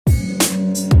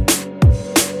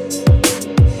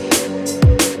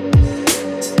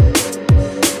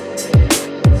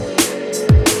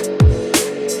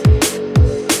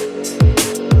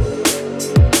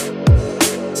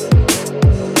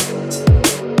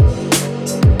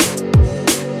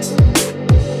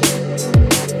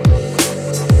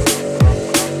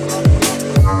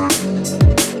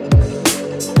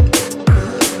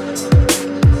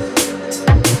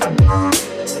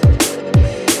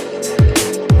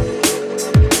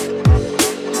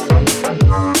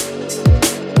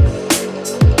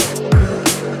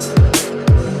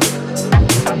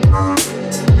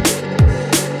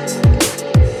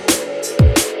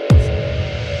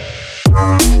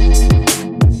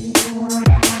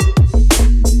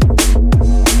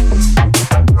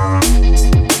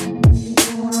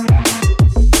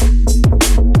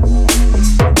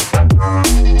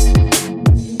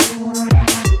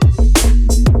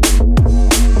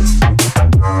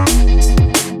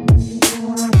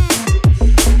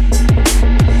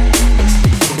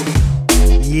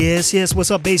Yes.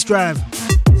 What's up, Bass Drive?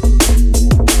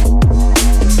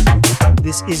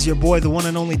 This is your boy, the one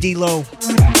and only dLo.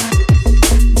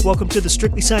 Welcome to the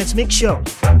Strictly Science Mixshow.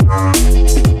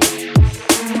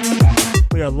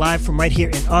 We are live from right here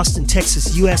in Austin,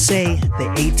 Texas, USA, the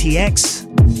ATX.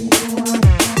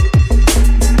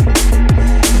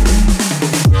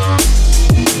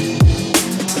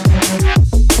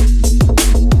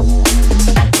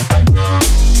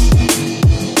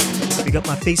 We got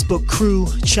my Facebook crew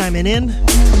chiming in.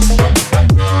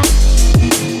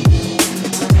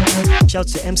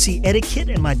 Shouts to MC Etiquette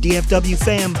and my DFW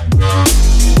fam.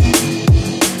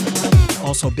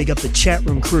 Also big up the chat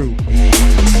room crew.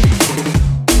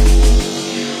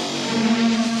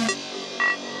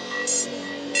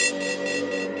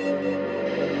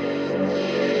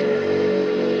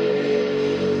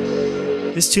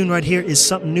 This tune right here is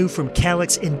something new from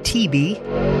Calyx and TB,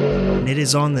 and it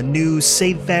is on the new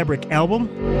Save Fabric album.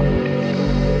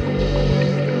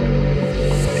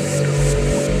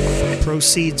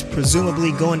 Proceeds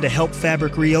presumably going to help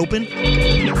Fabric reopen.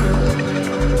 And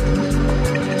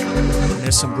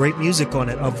there's some great music on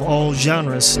it of all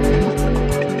genres,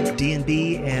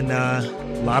 D&B and a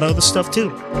lot of other stuff too.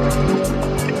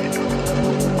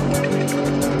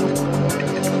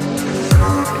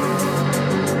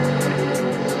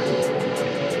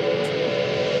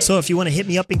 So if you want to hit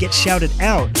me up and get shouted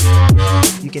out,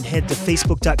 you can head to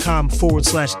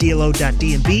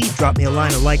facebook.com/dlo.dnb, drop me a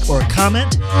line, a like, or a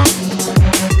comment.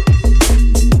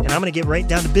 And I'm going to get right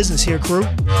down to business here, crew.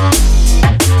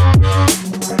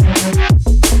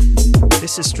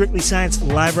 This is Strictly Science,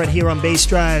 live right here on Bass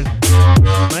Drive.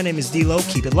 My name is dLo,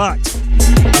 keep it locked.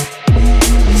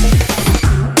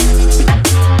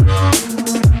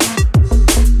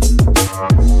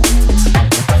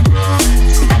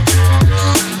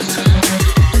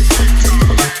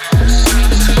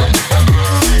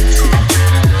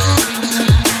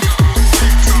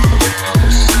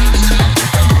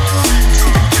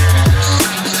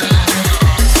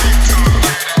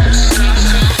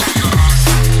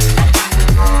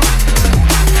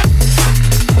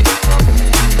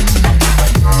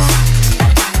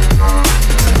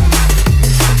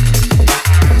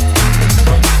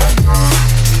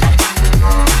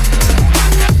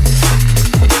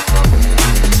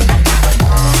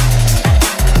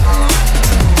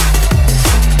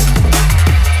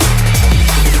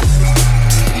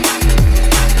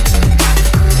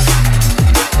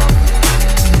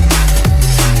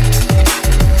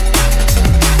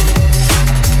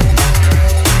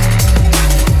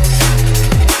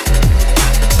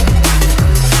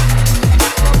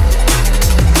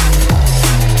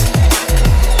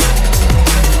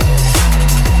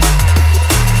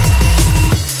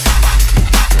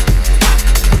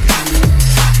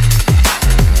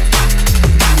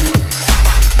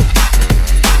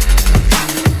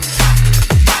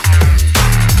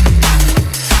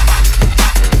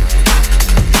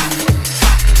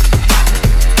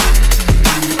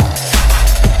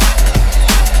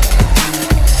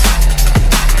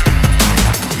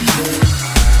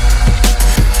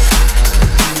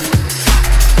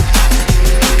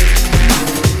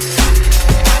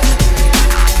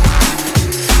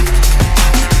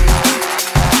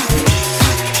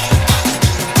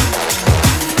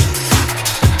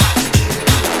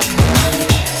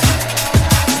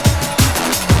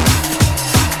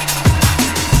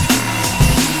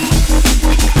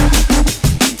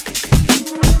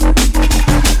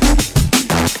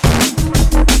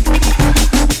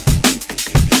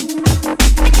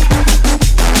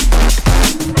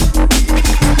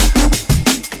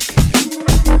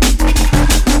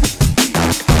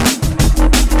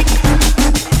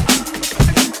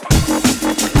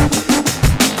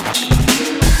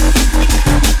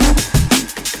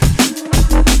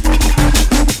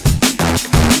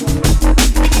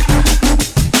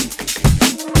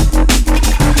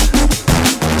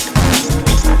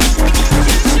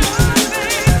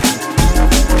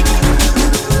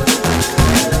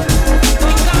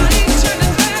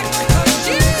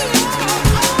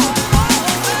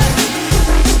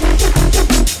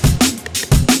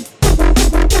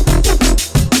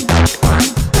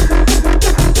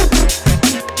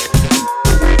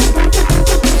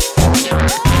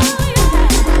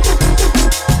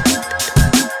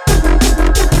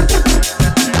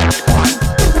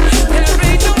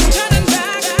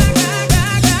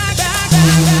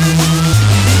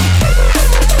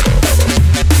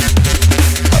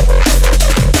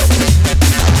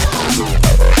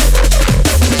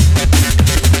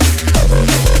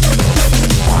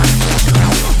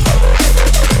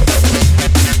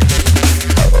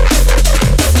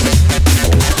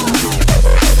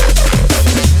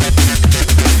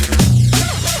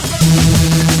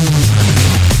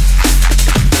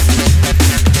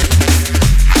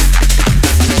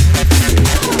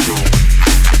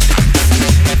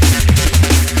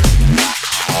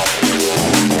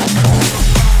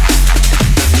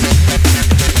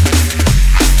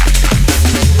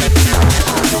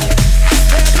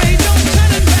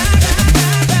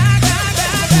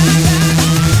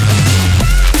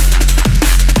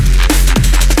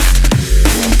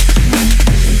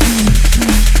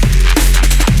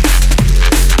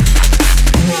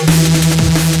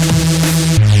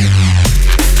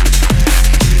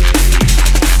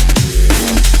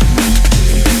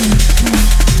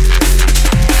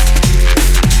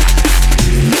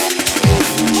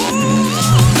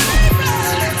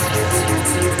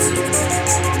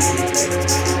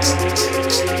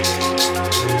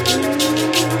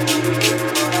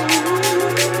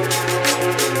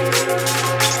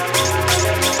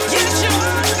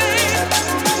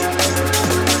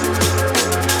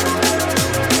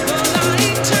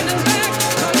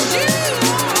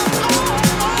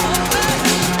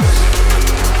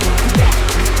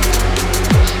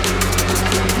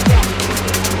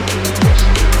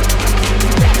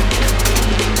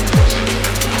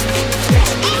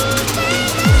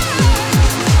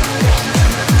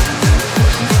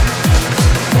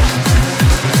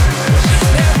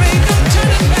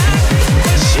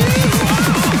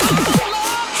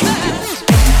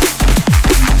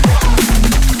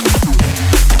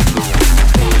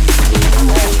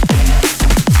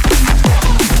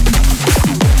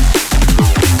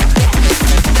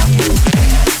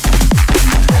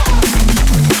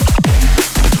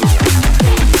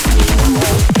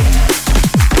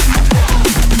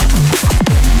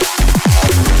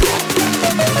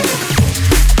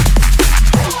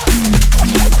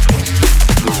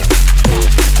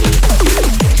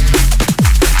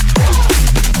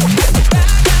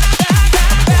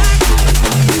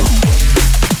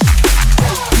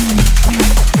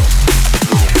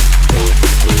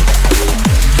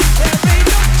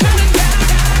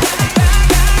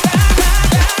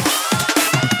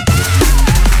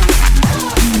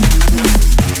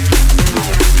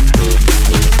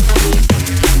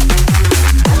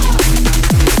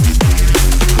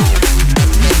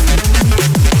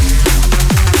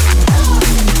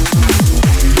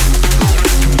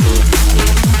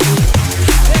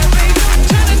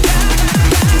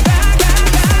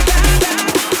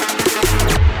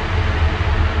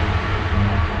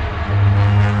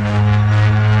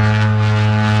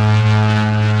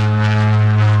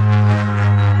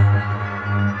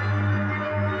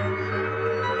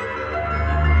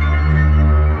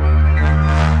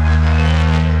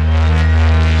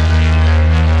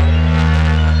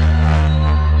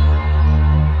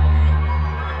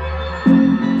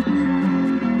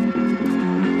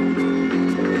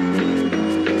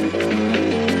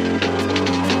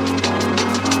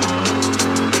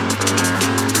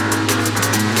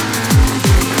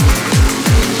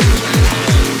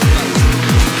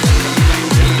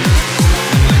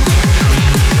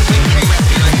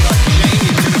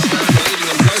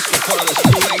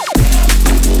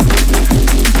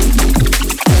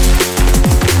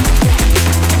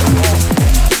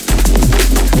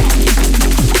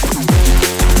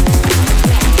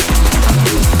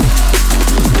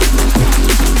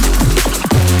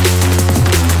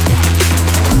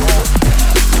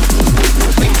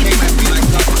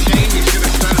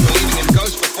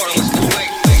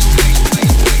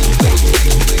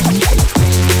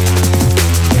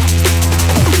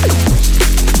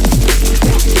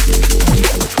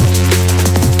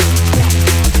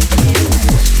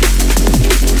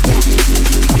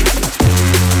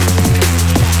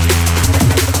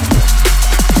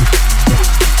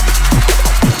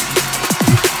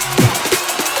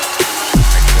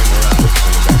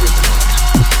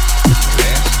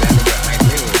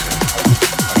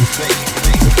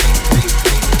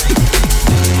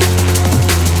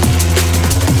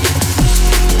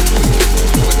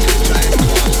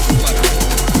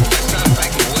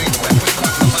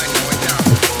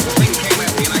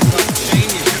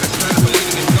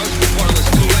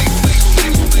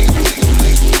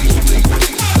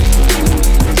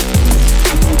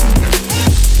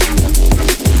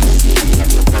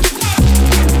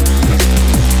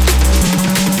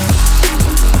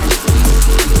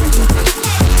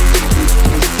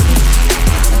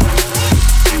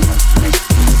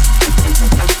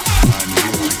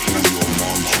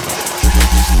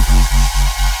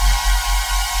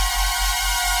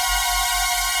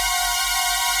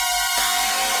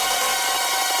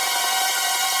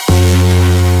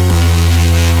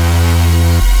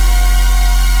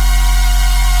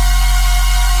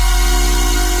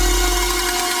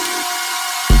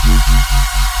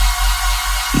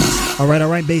 All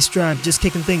right, Bass Drive, just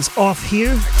kicking things off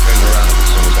here.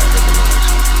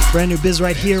 Brand new biz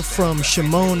right here from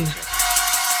Shimon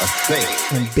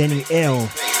and Benny L.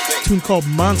 Tune called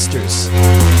Monsters.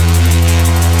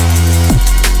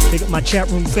 Pick up my chat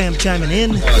room fam chiming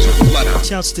in.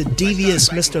 Shouts to Devious,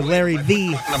 Mr. Larry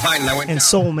V, and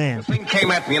Soul Man.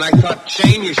 Came at me and I thought,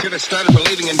 Shane, you should have started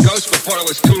believing in ghosts before it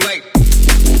was too late.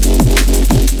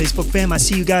 Facebook fam, I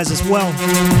see you guys as well.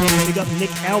 Pick up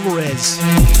Nick Alvarez.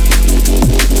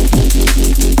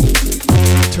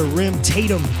 Tarim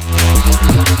Tatum.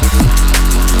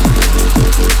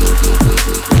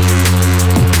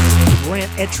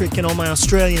 Grant Ettrick and all my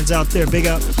Australians out there, big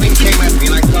up. Came at me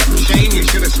and I thought, Shane, you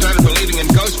should have started believing in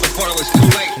ghosts before it was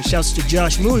too late. And shouts to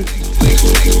Josh Moon.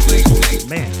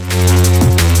 Man.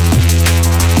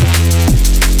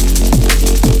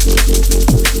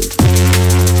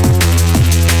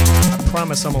 I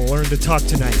promise I'm gonna learn to talk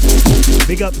tonight.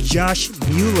 Big up Josh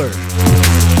Mueller.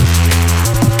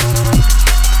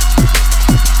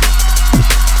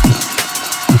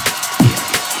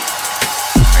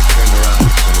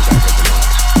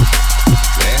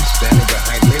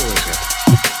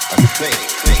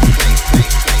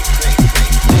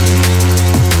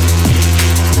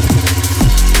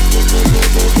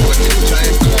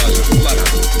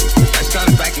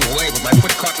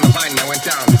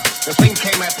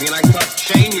 And I thought,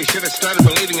 Shane, you should have started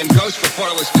believing in ghosts before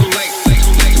it was too late.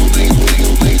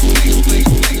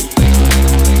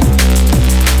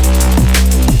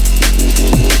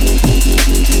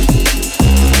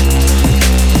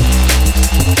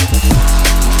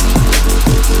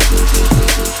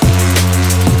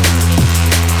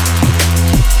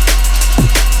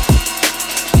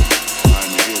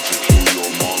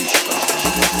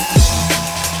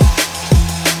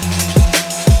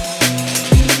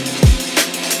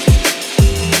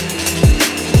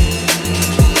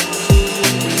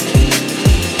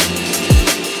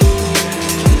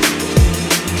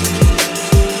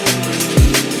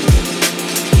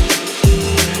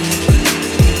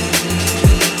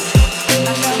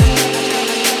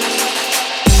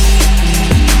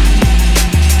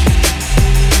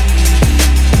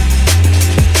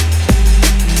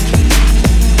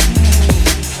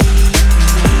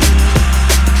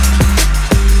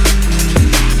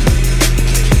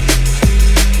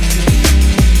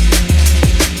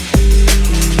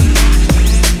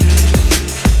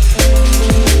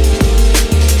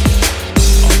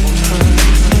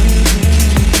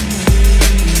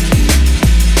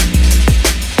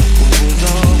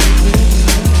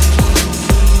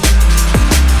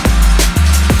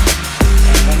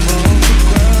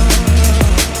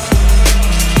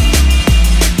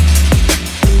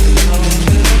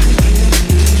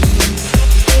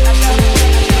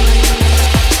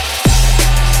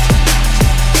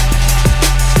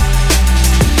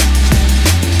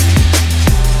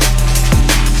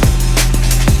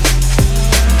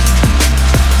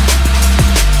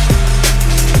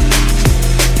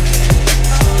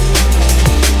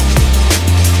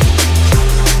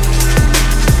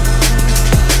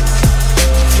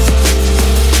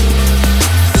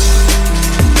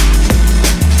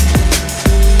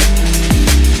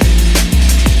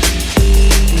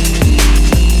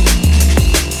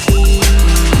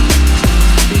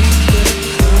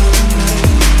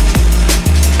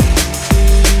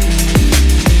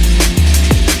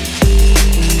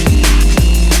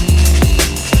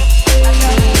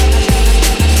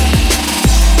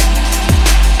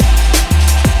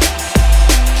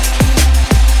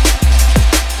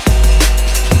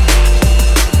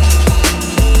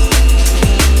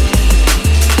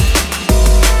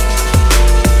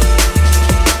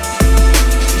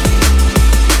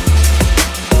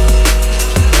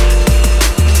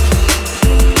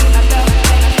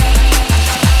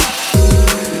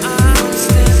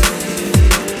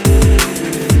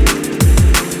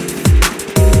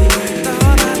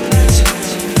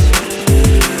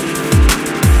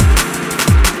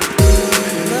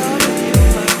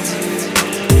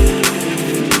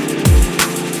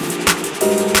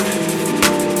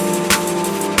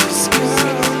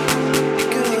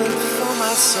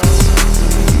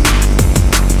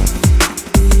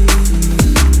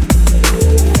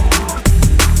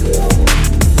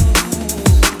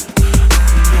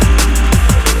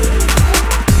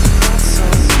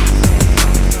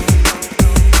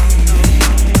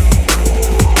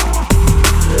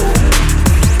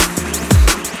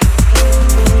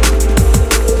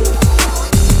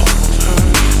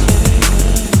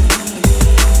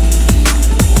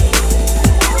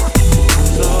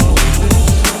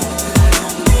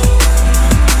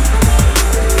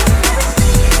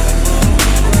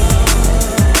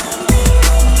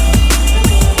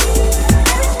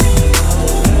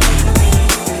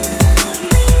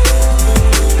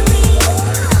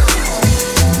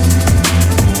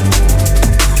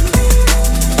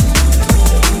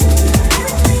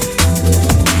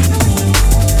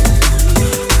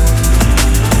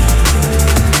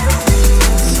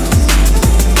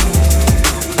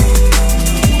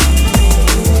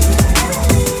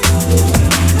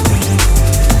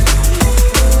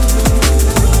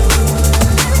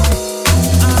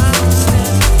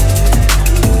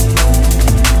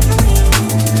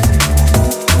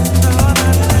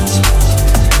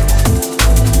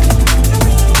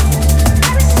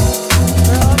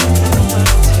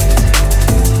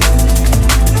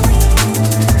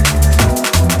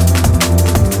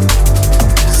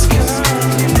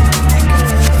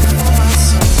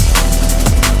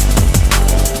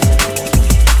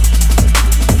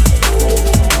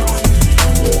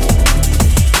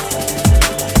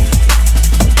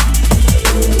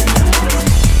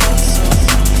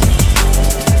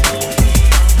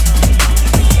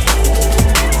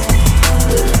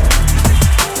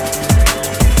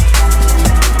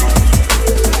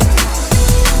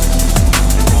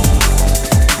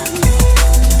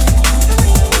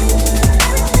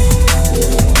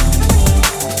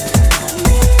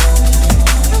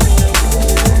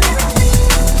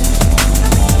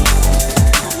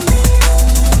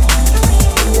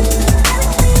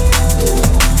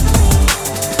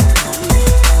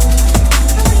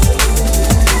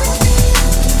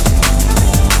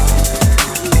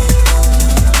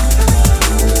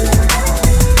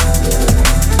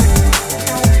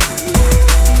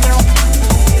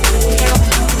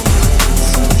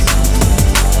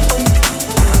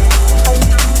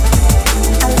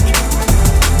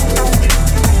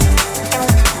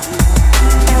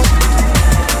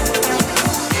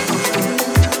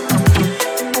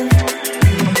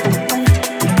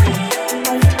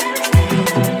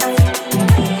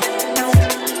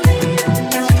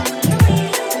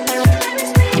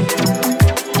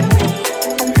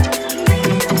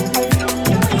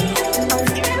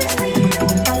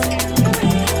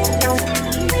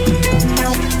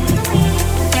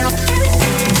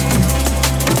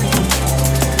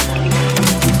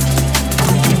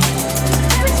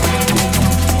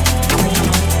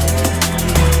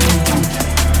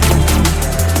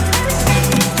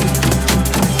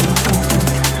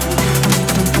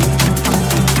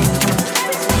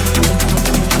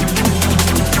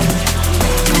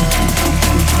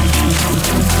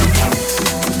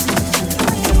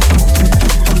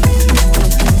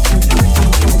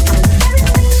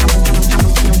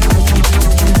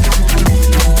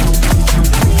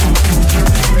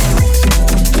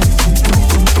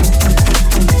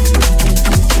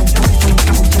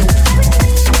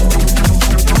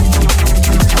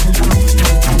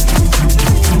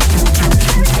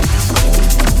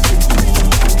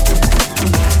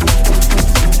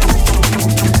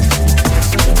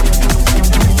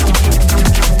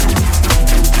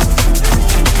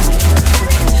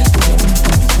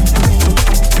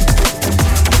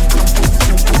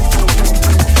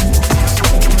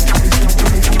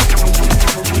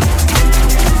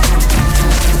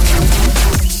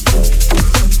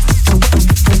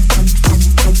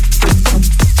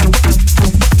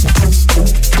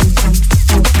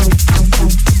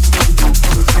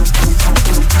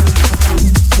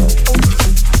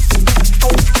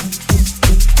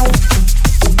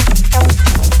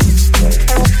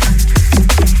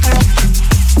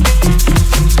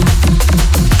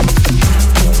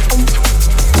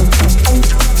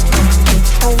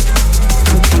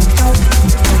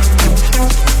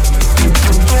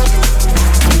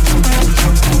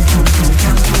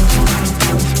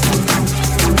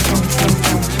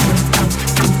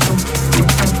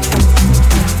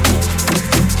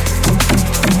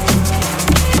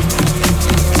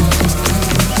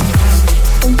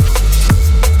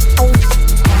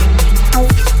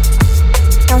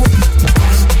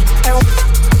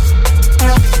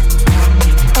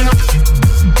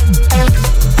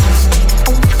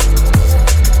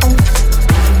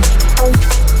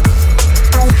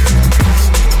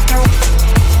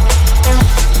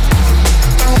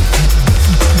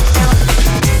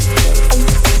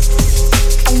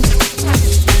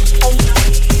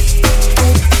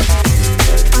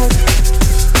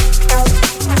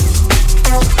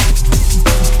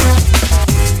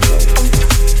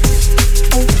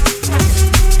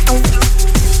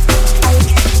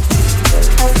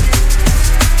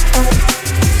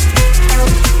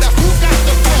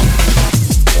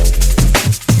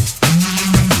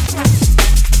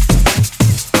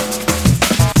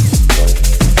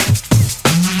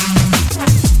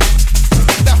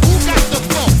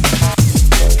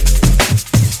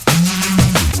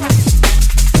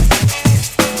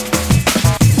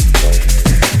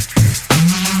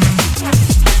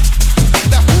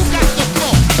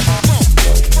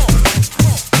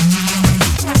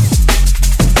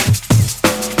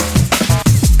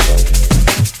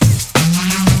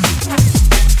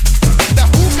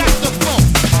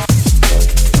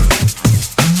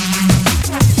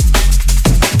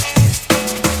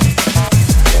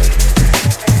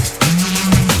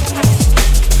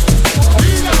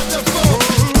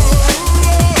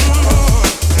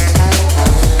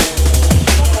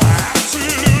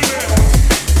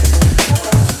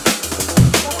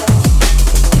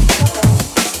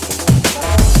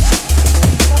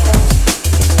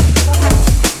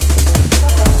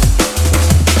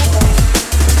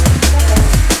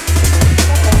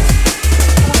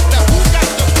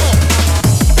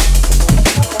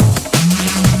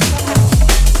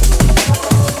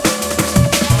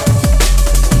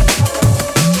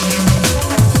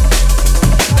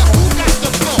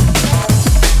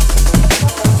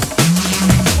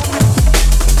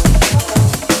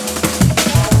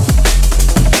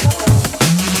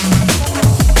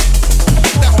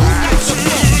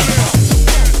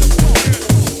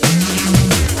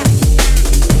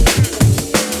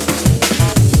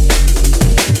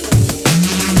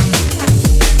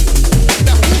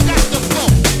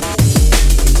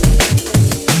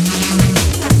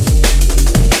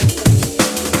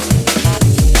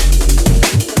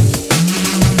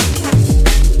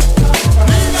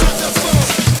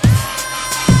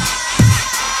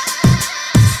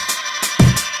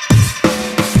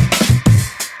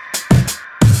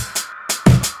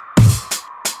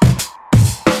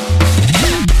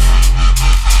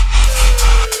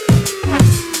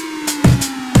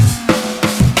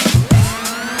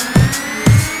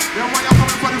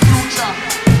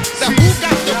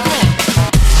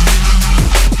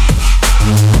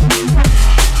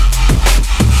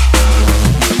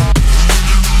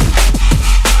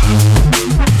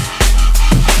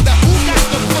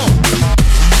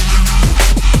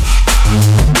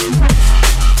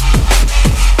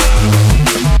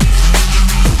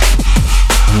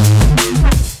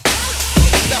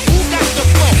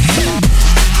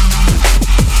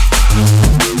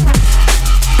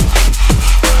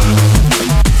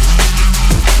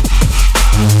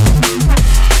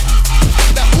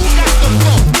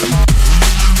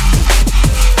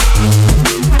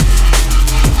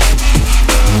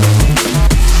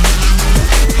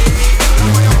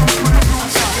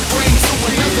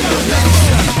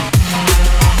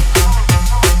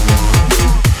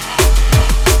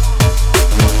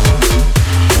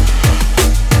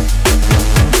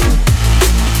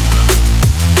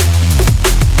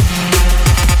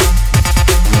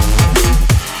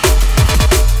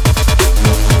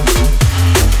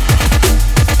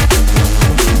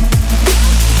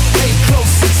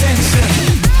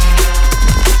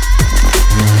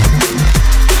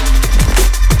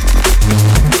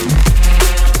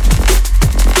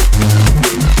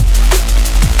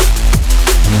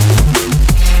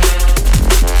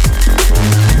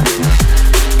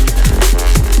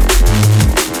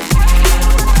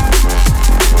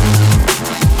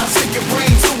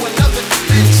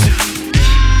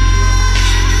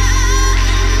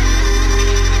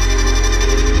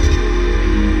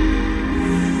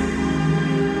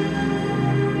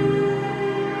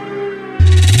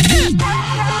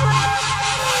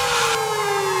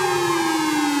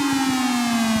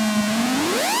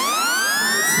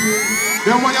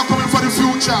 Then when you're coming for the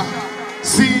future,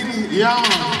 scene, yeah.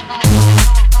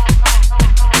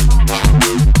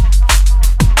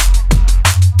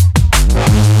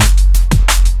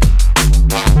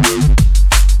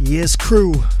 Yes,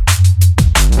 crew.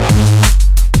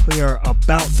 We are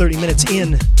about 30 minutes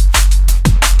in.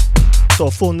 So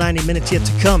a full 90 minutes yet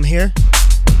to come here.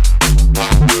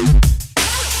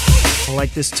 I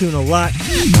like this tune a lot.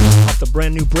 Off the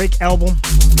brand new Break album.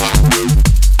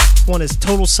 One is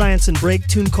Total Science and Break,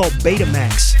 tune called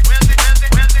Betamax.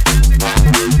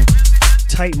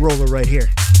 Tight roller right here.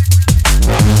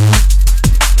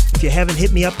 If you haven't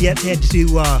hit me up yet, head to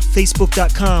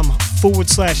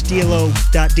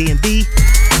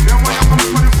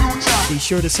facebook.com/dlo.dnb. Be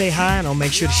sure to say hi and I'll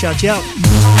make sure to shout you out.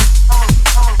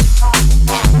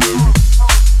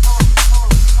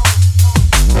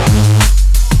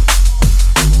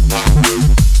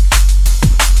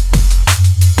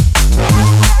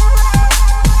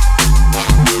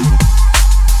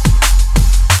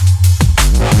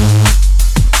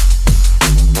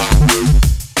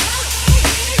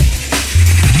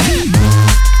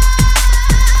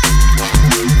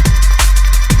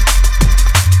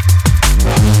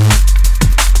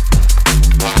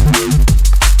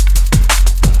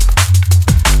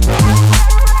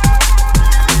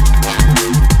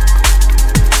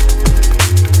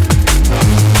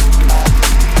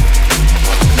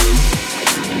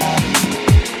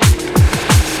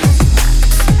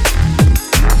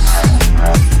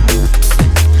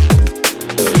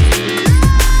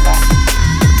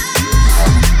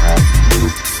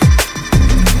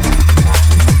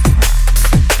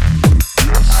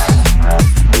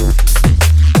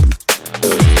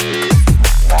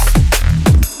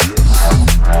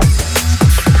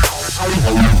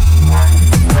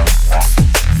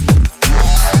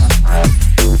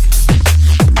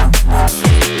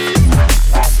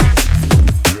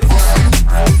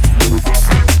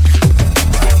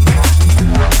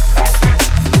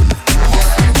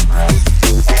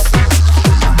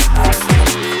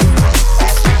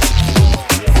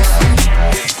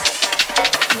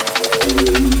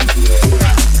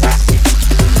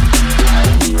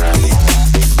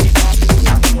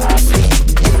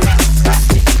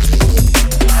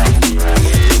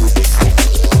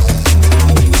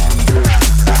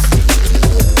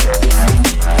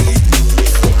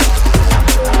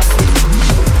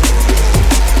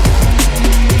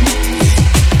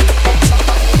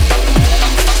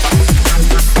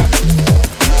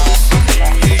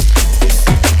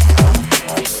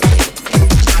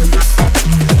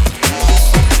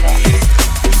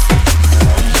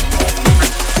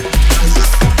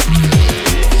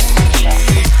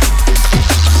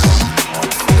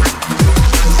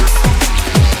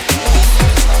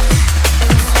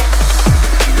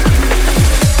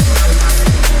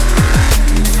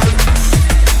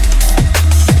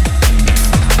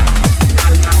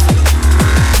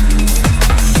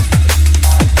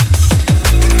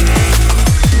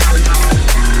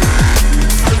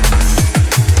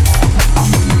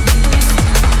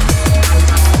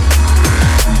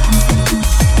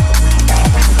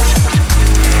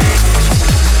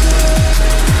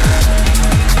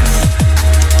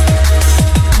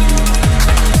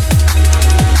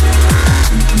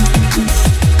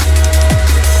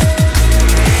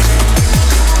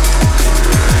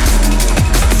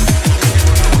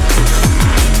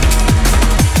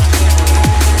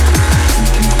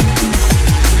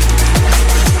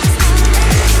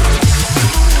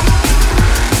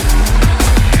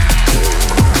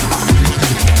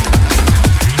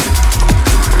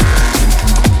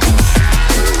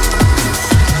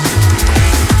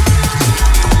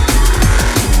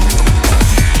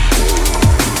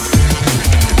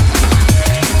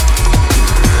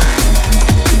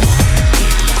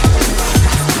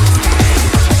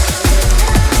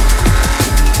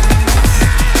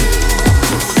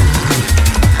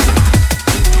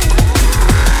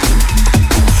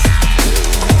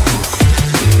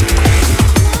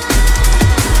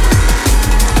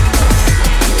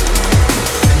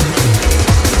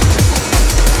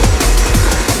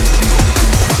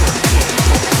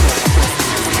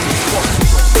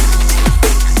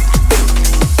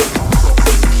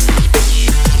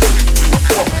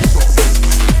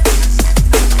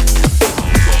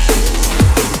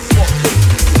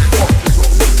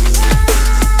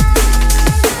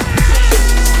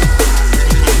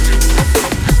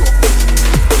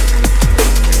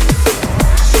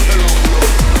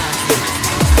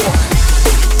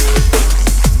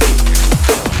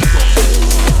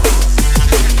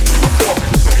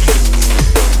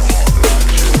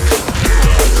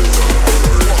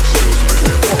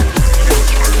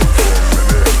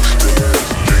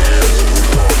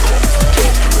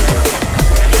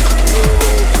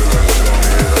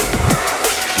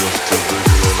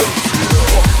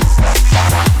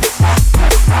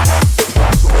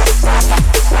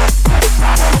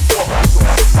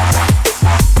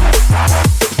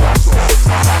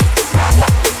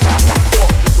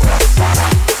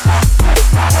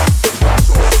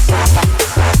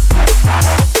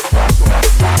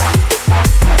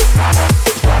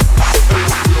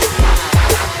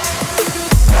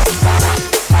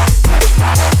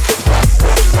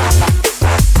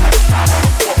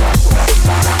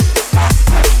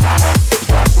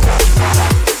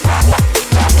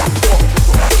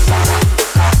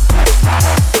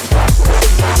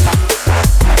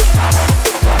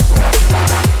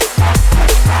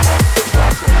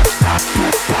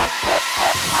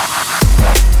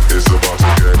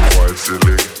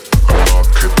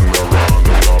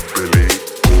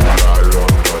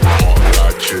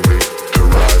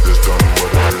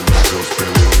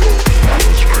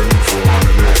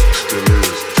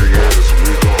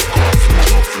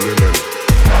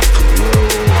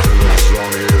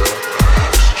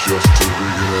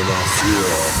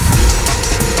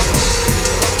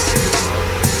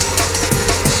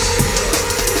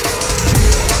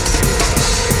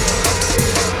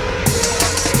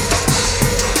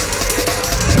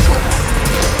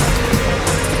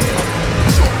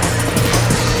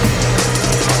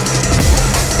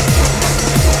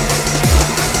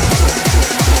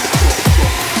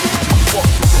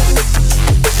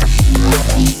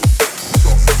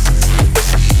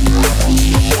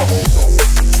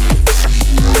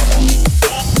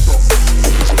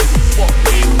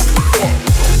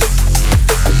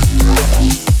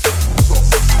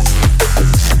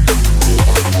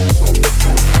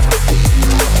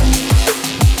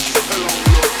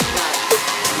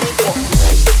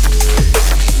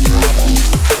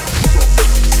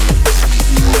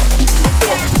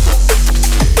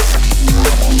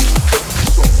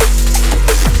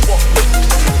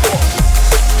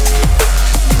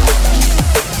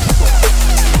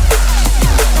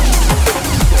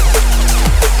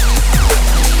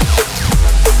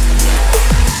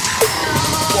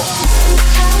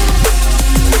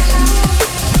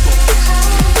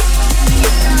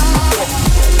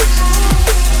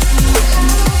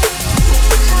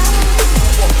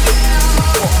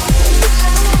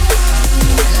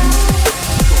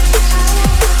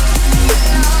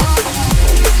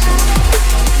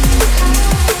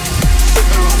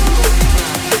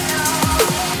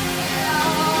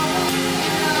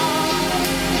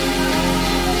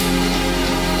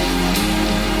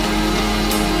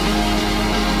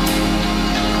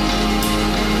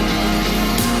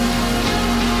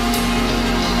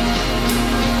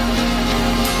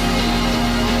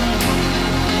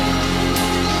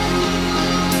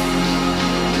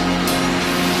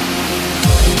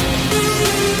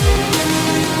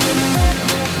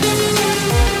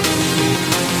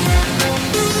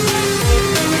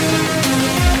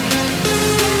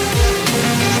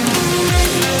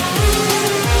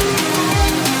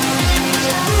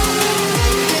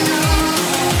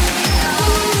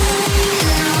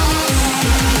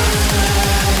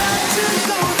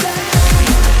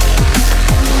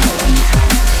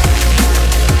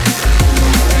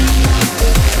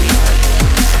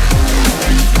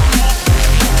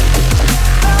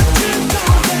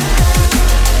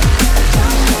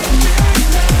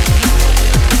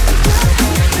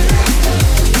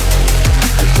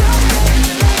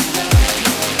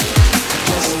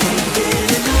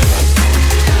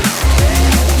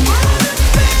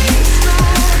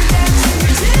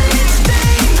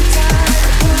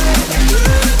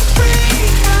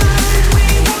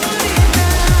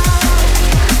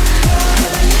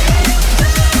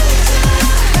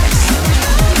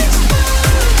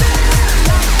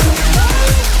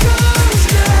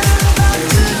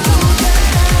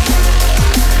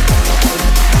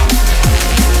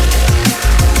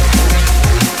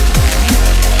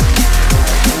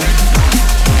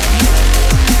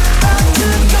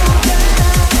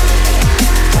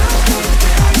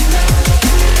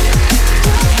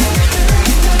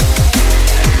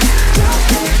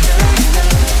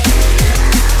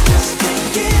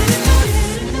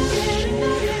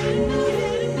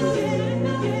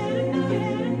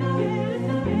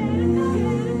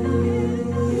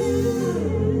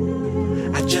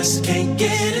 just can't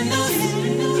get enough.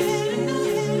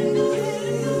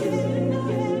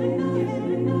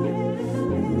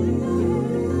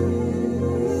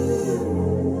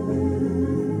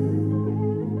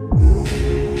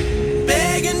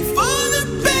 Begging for the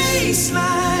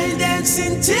baseline,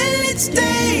 dancing till it's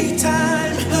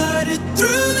daytime. Heard it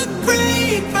through the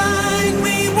grapevine,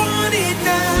 we want it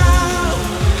now.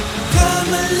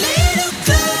 Come a little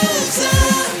closer,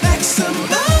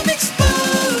 maximum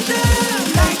exposure,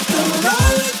 like a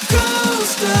roller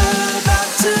coaster about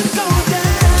to go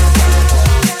down.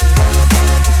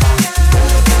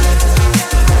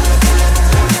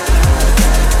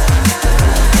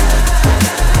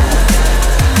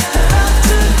 About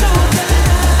to go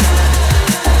down.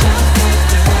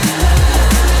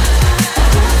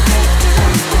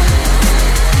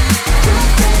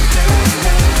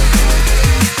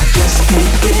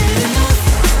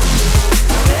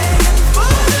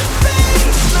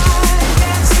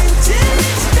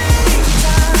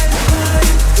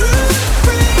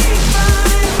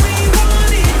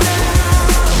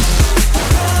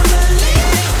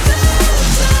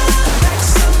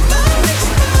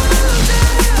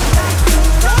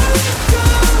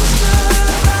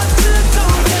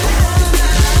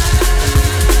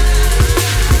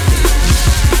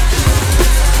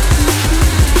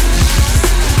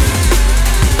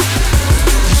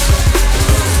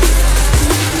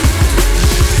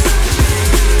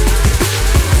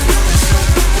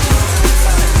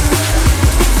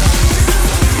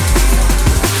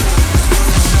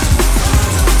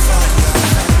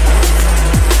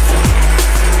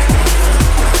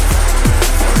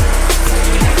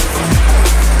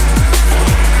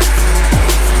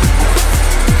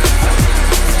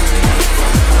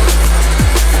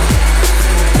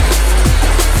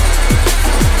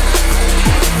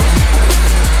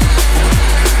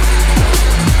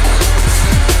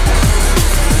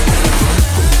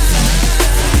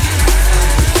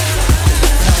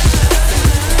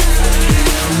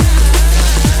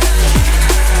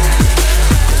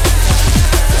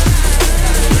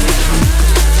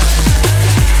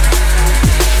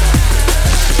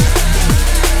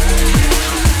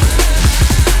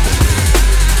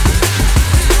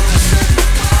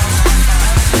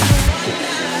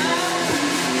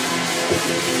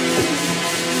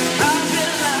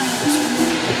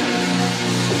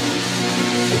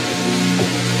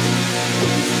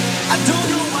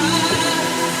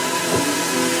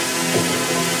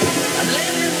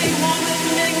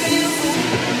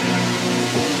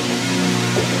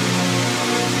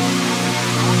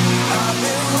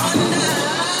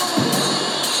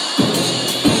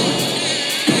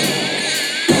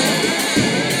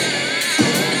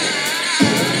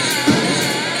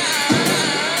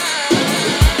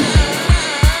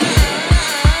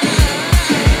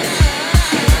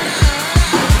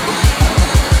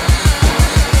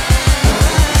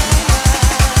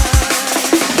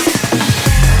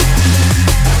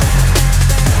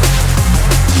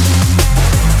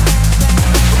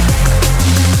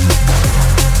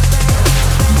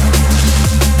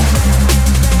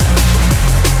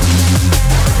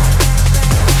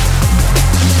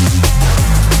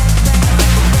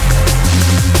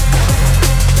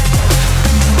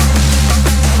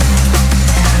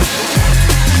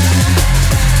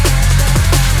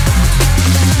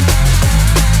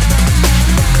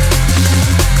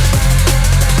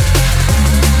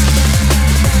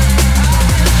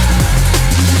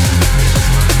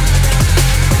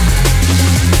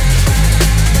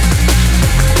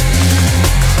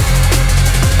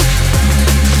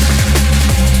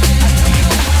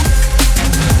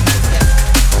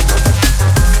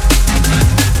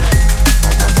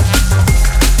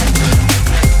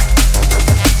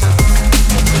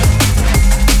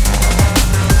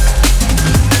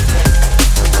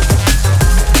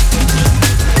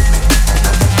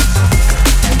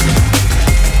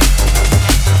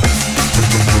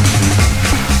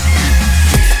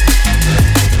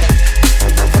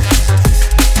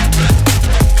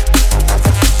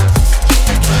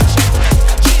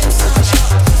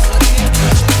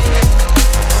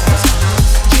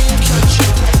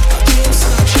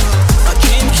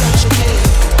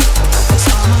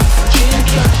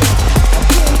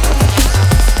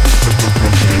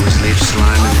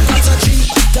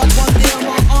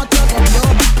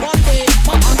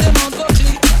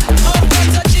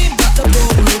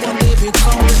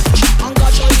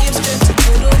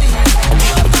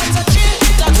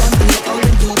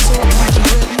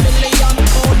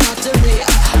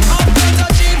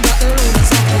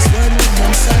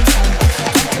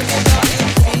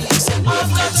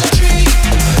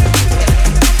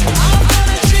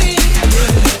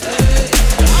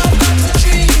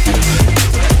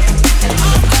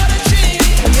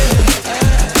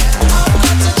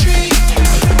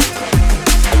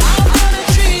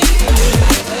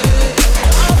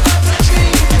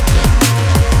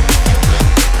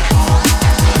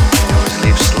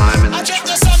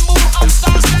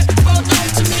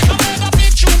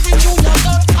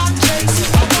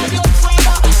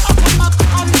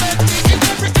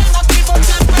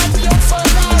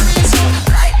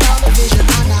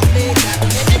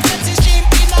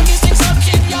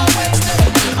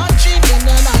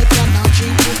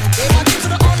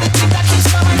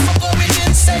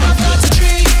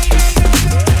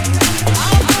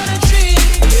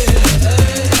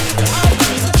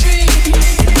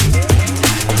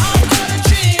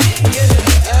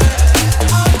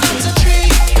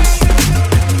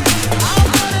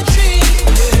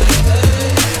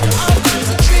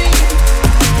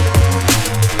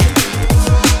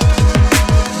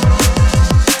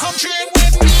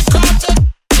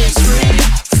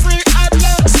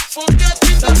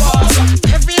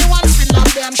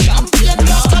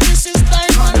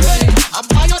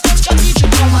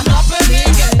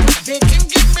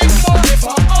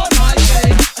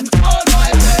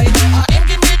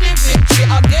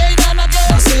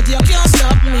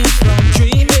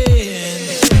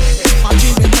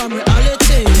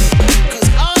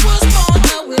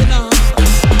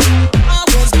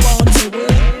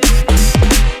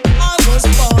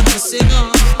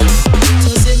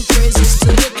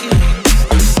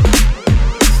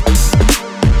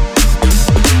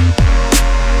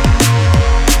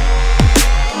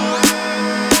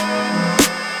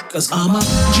 Cause I'm a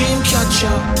dream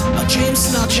catcher, a dream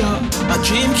snatcher, a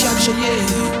dream catcher,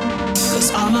 yeah.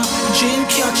 Cause I'm a dream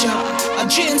catcher, a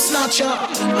dream snatcher,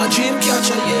 a dream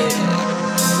catcher, yeah.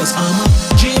 Cause I'm a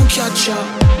dream catcher,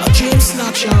 a dream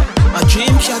snatcher, a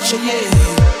dream catcher, yeah.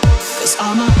 Cause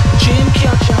I'm a dream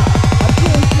catcher, a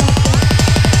dream snatcher.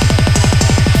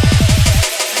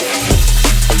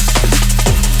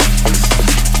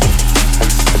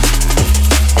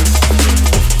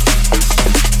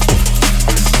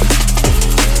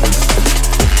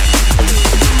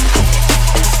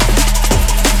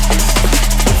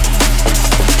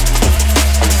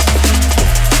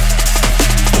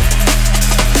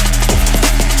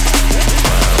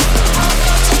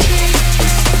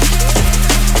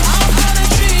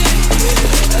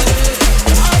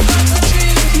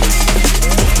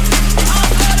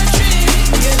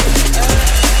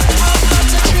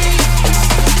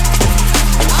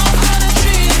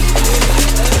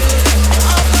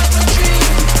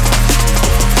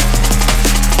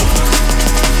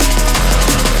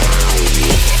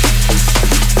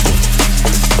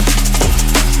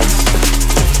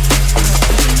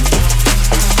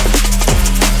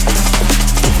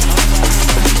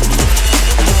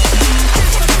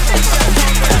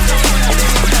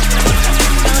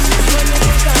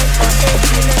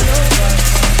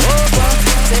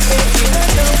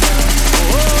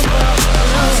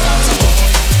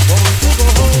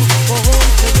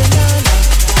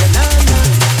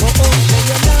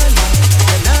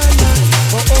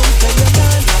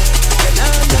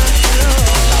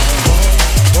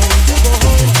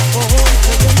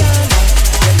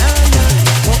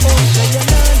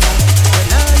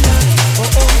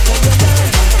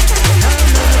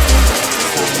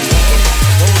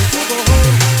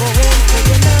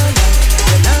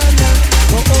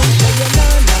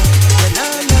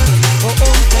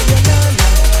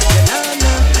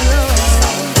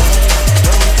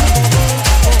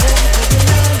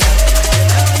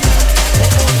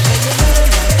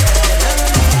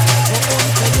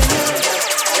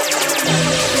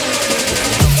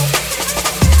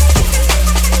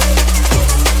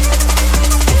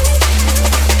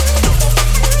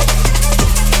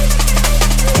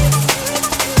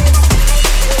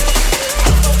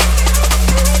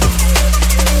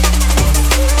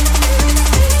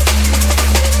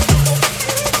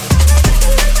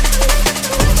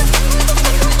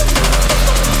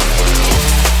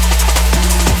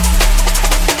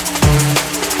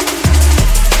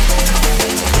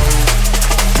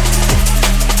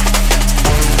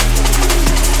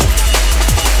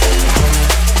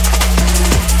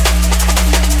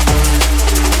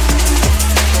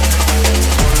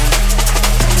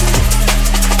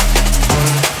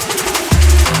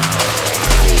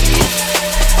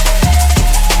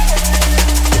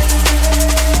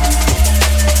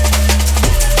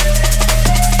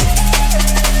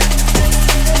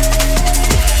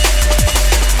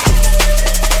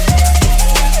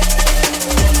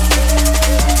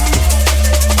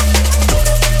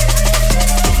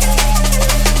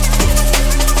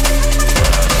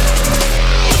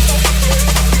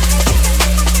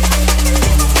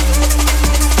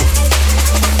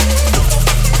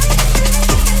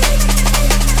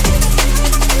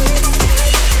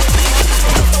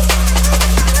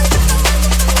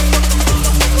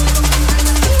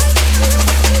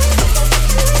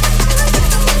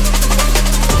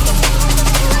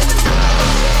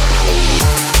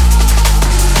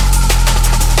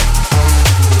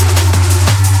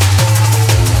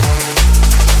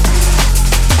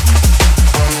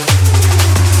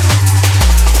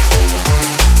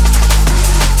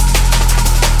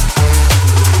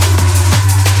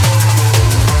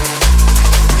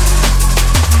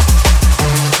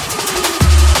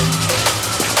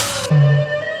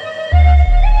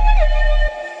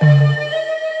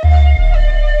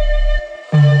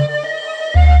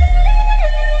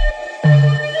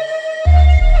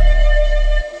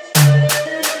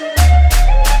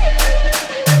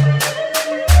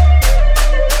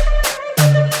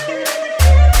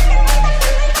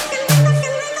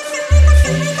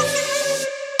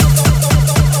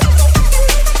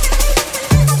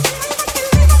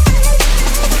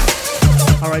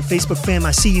 Facebook fam,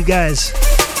 I see you guys.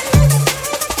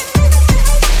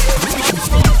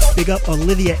 Big up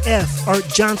Olivia F, Art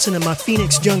Johnson, and my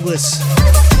Phoenix Junglist.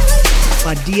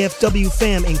 My DFW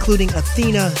fam, including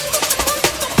Athena,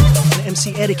 and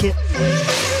MC Etiquette,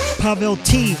 Pavel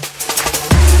T.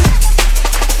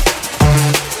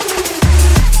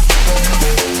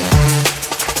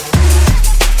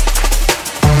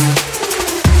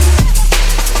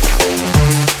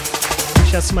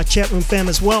 Shouts to my chat room fam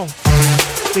as well.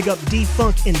 Big up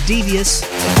D-Funk and Devious.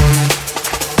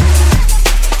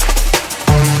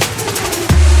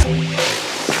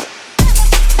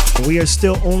 We are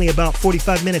still only about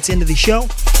 45 minutes into the show,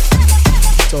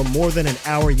 so more than an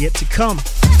hour yet to come.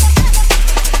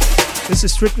 This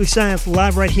is Strictly Science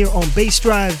live right here on Bass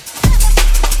Drive.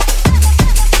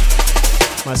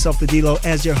 Myself, the dLo,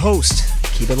 as your host.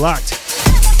 Keep it locked.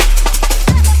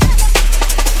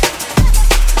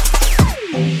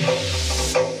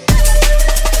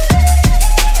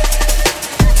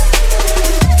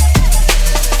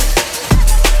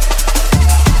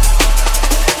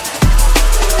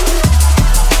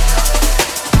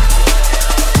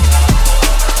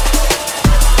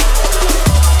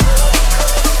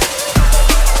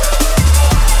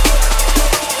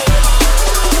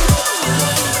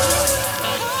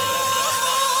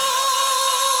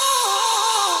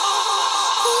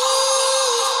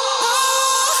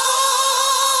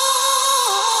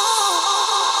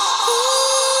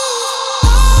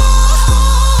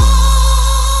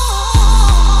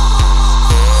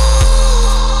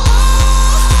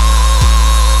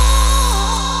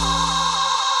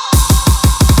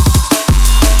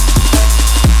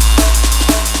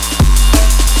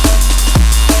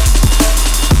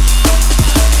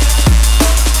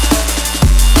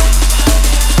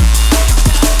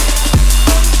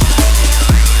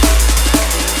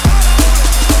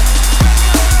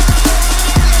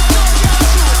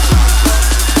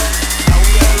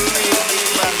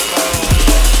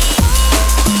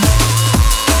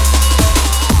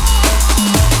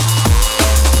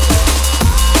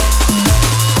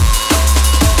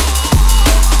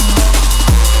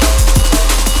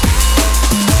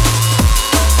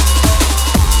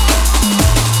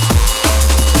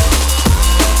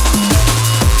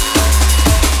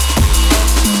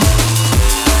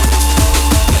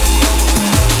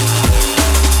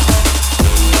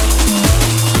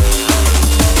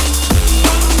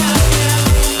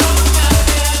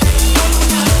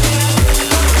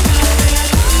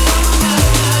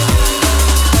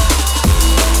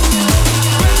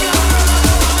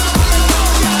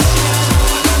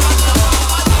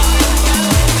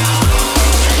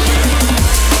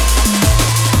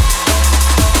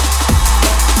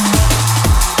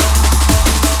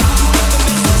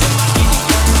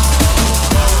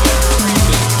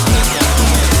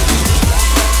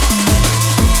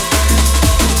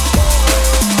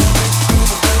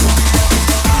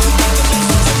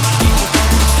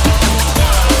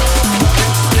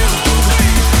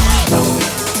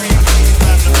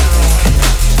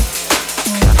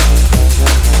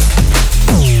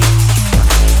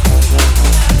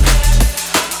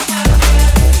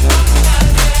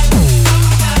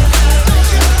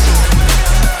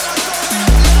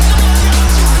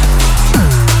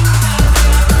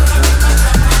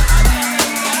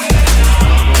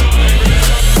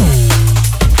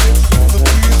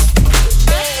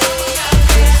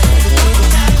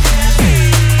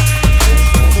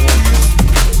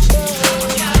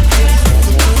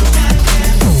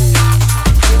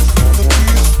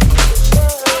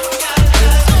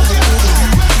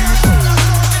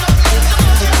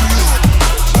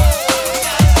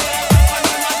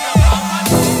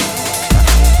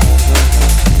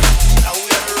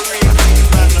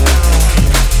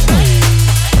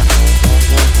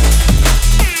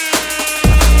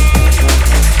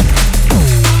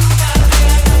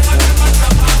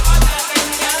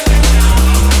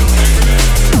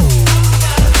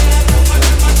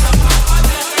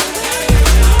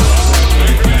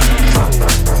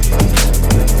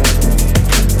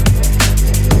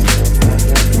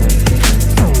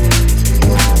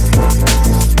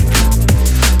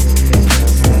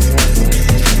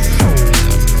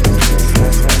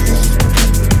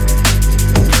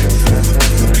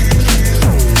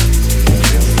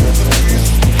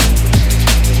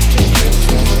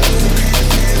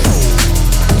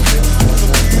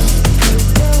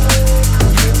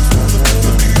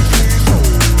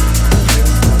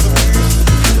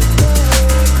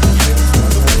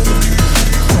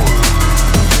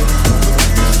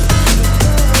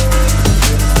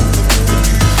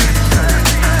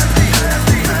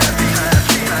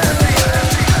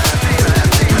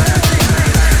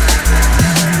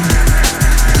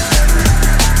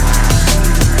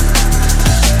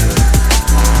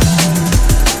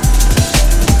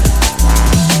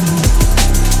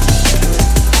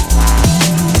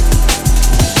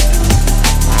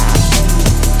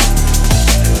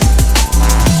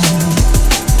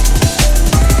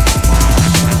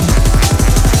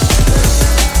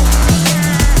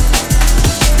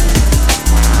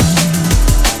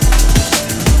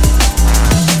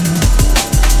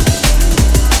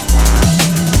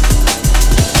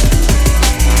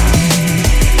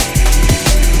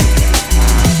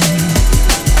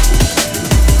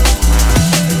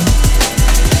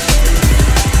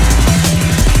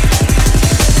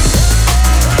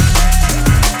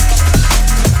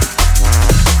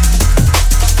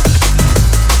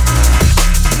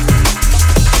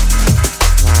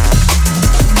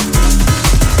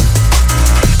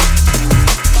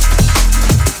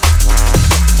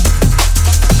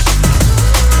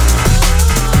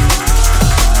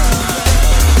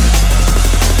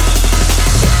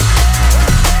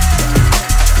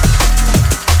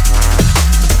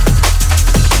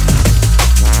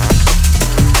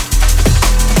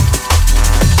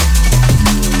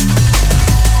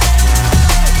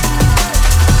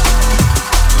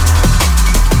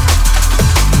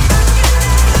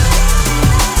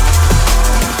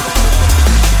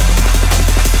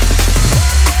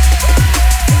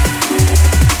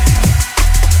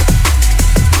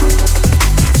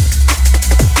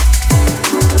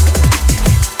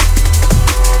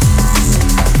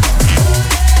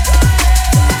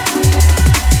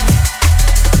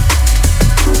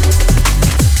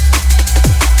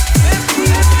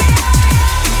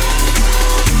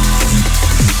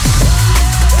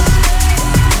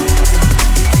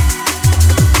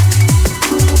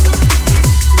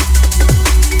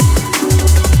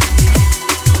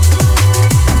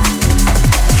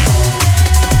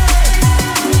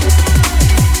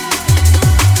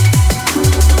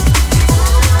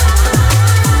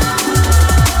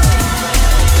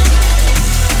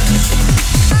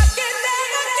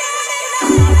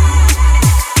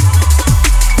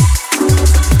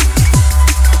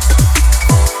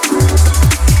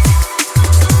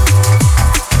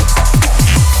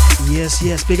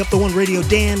 Yes, big up the one, Radio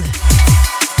Dan.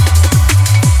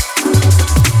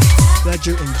 Glad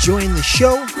you're enjoying the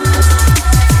show.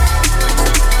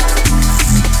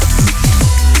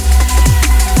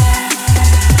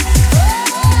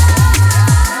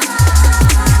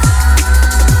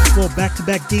 Well,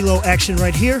 back-to-back dLo action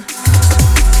right here.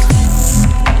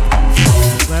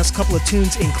 Last couple of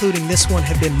tunes, including this one,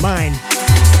 have been mine.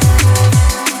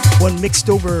 One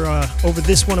mixed over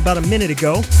this one about a minute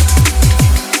ago.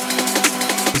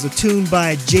 It was a tune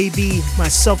by JB,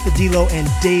 myself, the dLo, and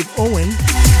Dave Owen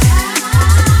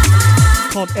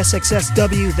called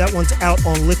SXSW. That one's out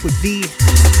on Liquid V.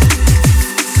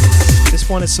 This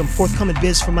one is some forthcoming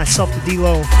biz from myself, the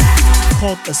dLo,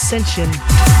 called Ascension.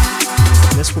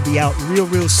 This will be out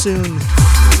real soon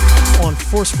on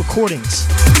Force Recordings.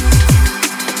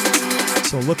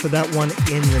 So look for that one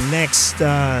in the next,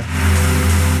 I'm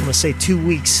going to say 2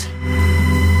 weeks.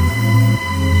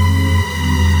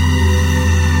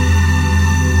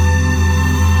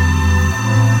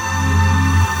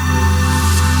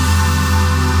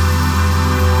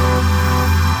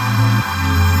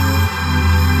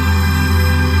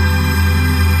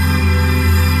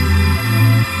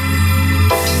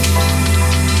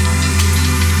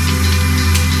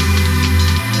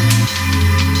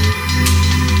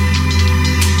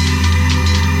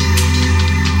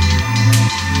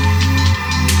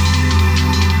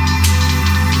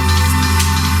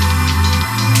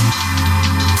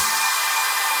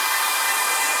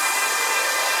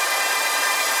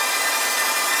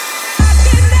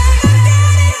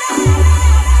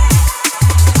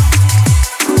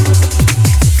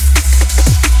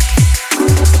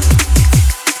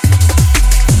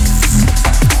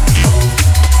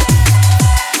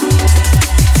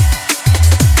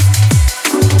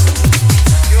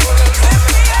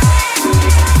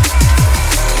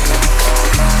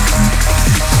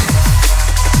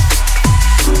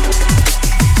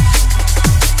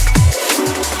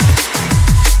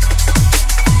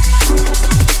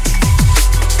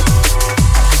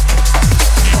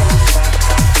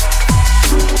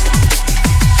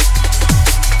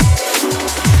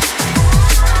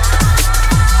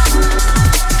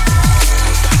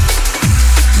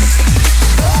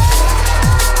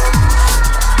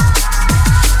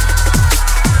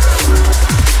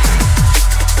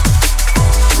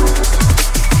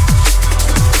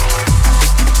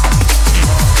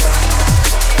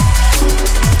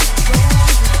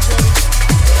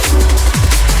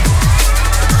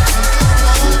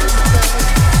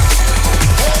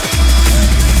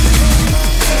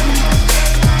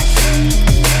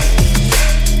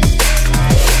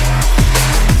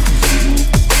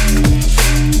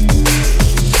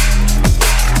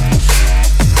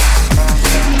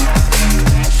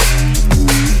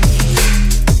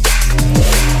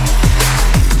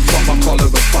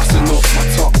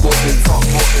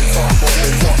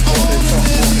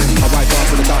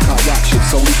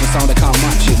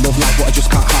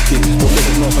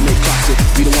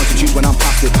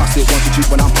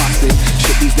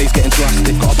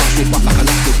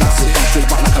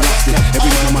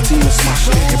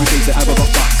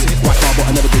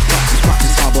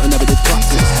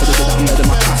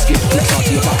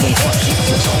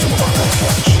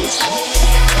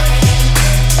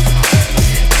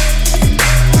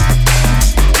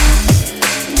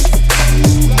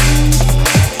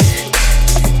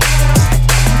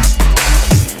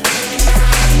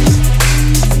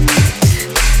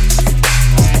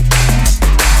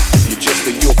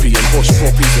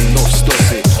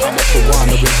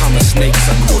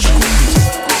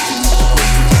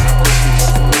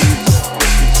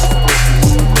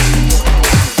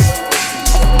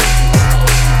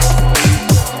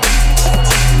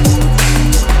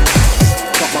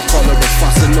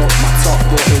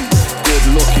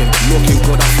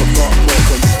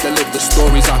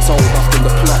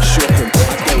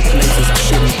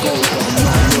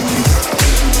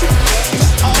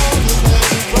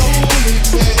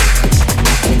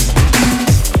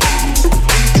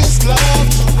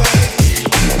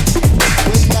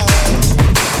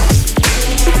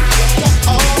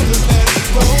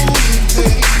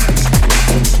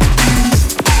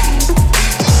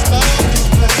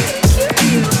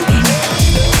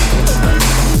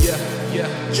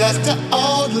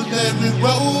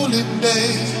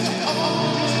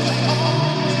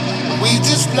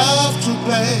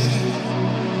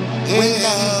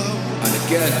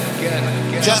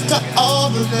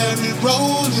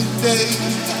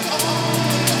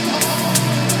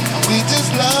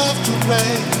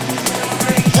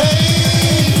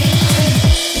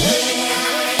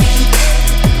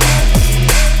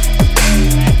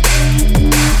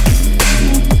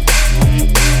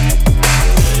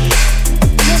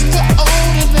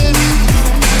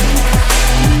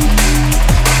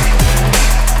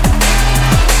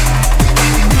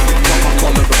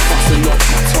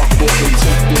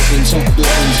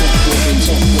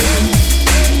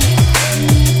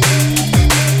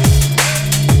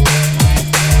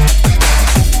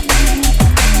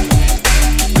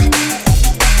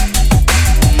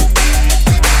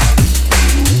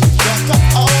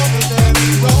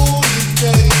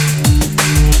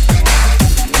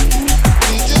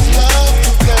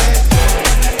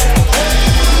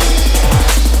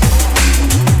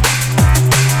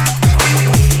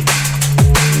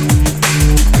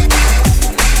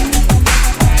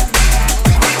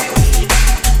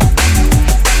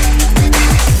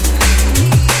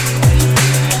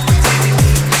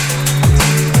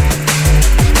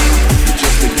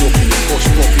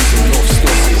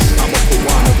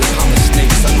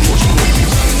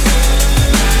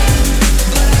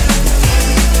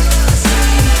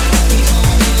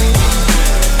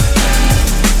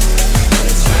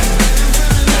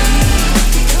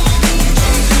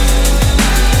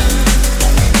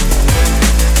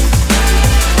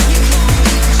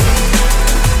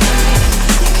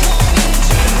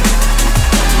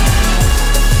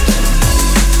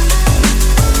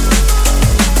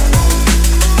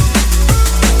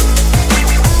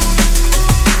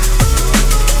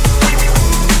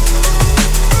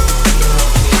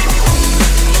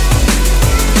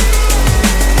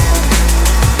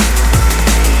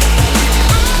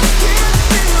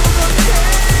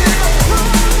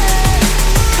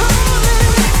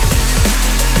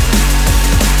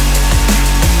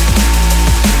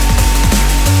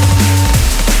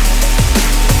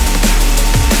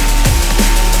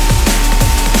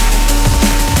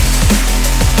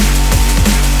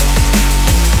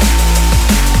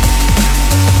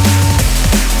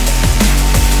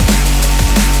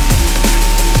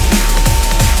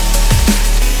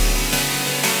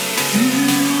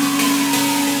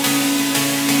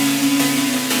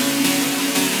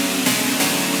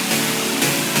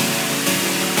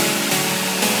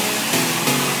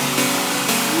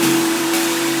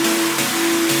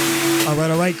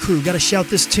 Alright, crew, gotta shout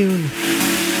this tune.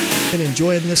 Been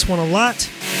enjoying this one a lot.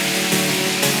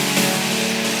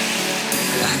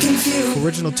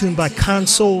 Original tune by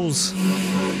Consoles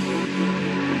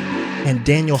and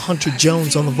Daniel Hunter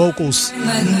Jones on the vocals,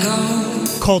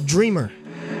 called Dreamer.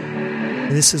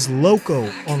 And this is Loco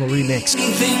on the remix.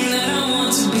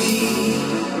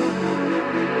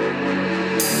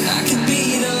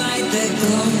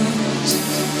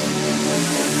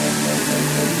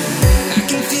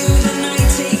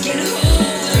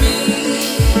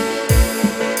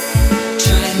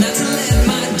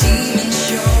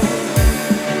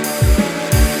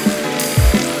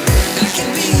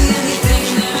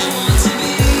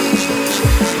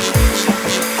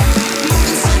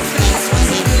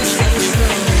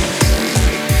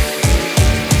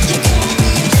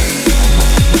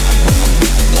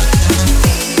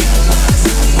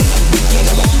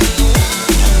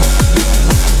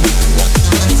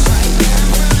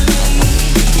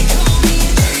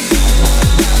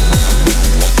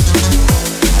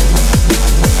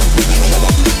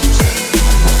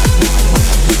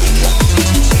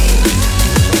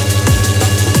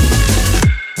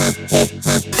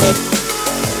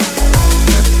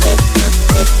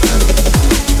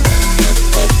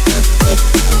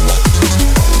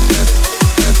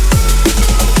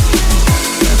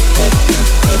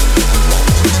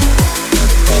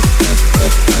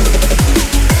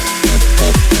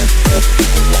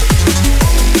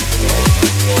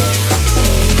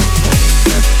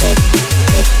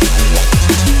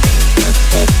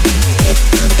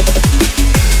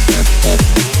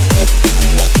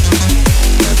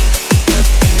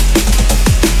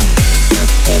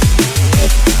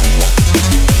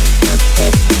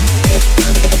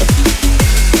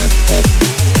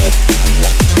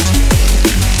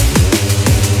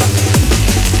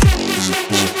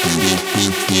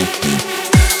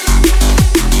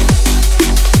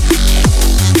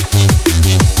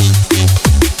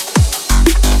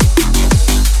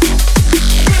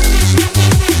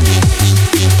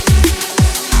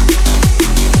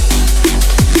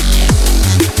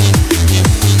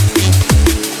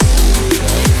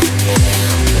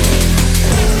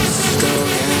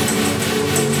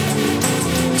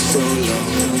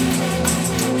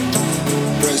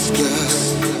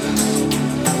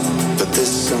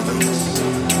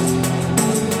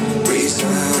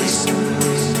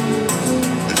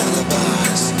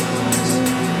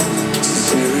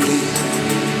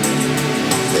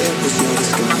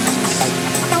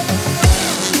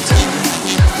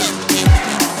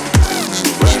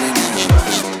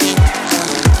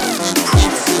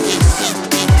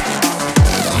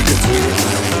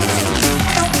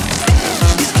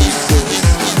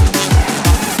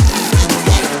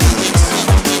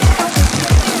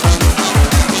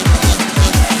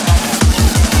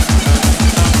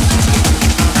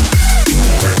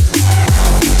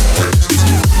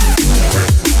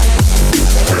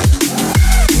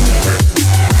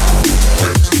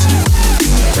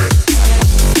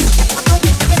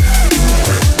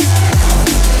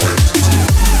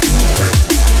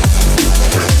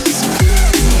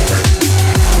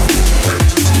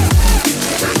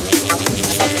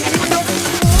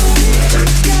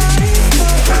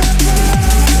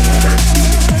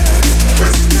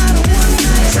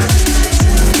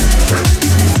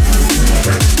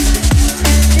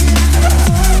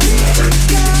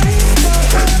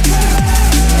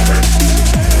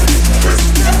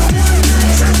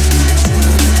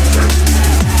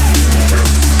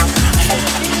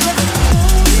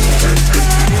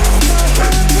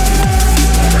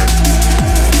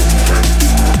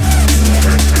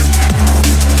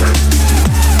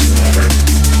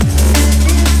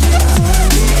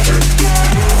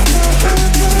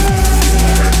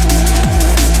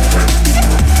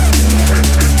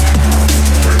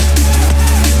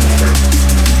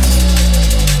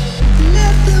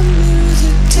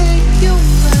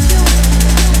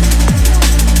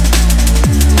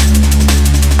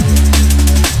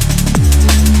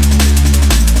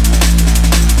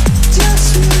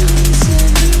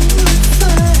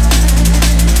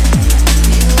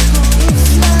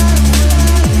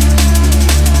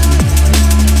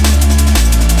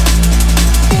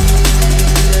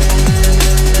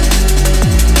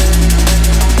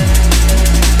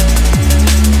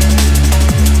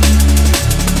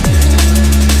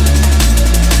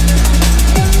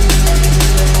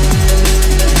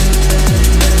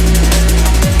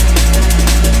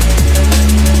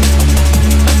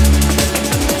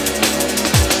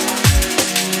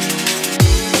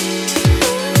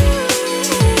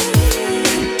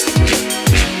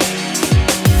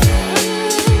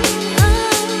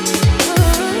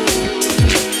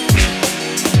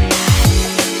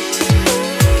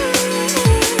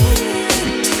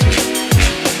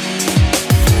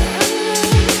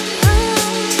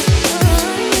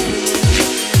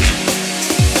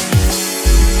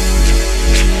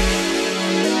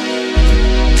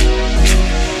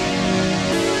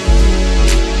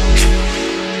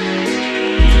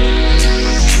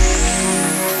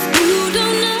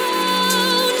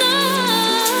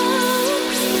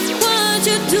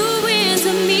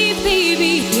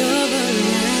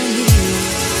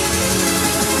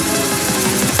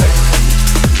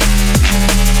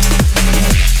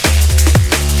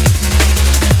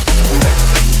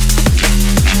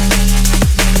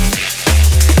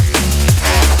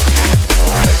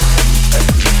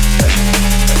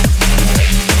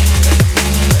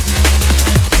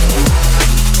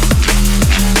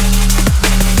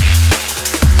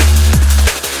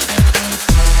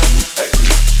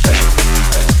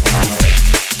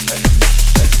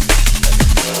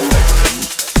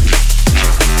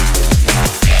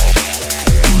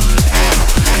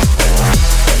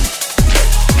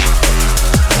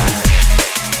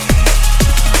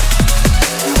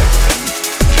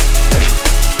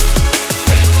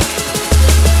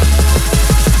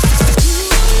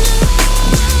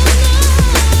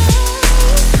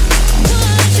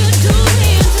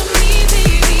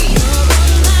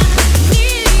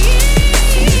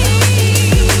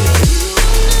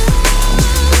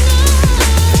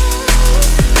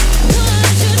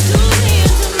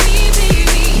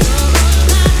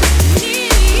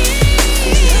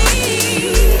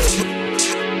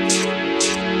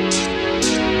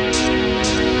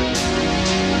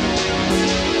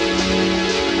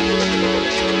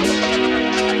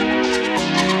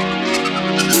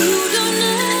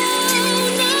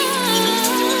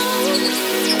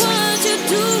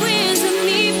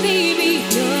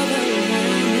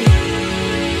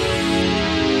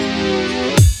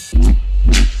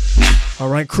 All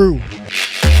right, crew.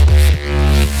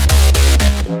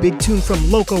 Big tune from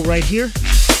Loco right here.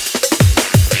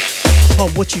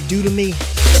 Called What You Do to Me.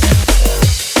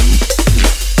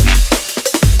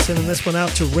 Sending this one out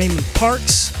to Raymond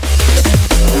Parks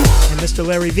and Mr.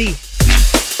 Larry V.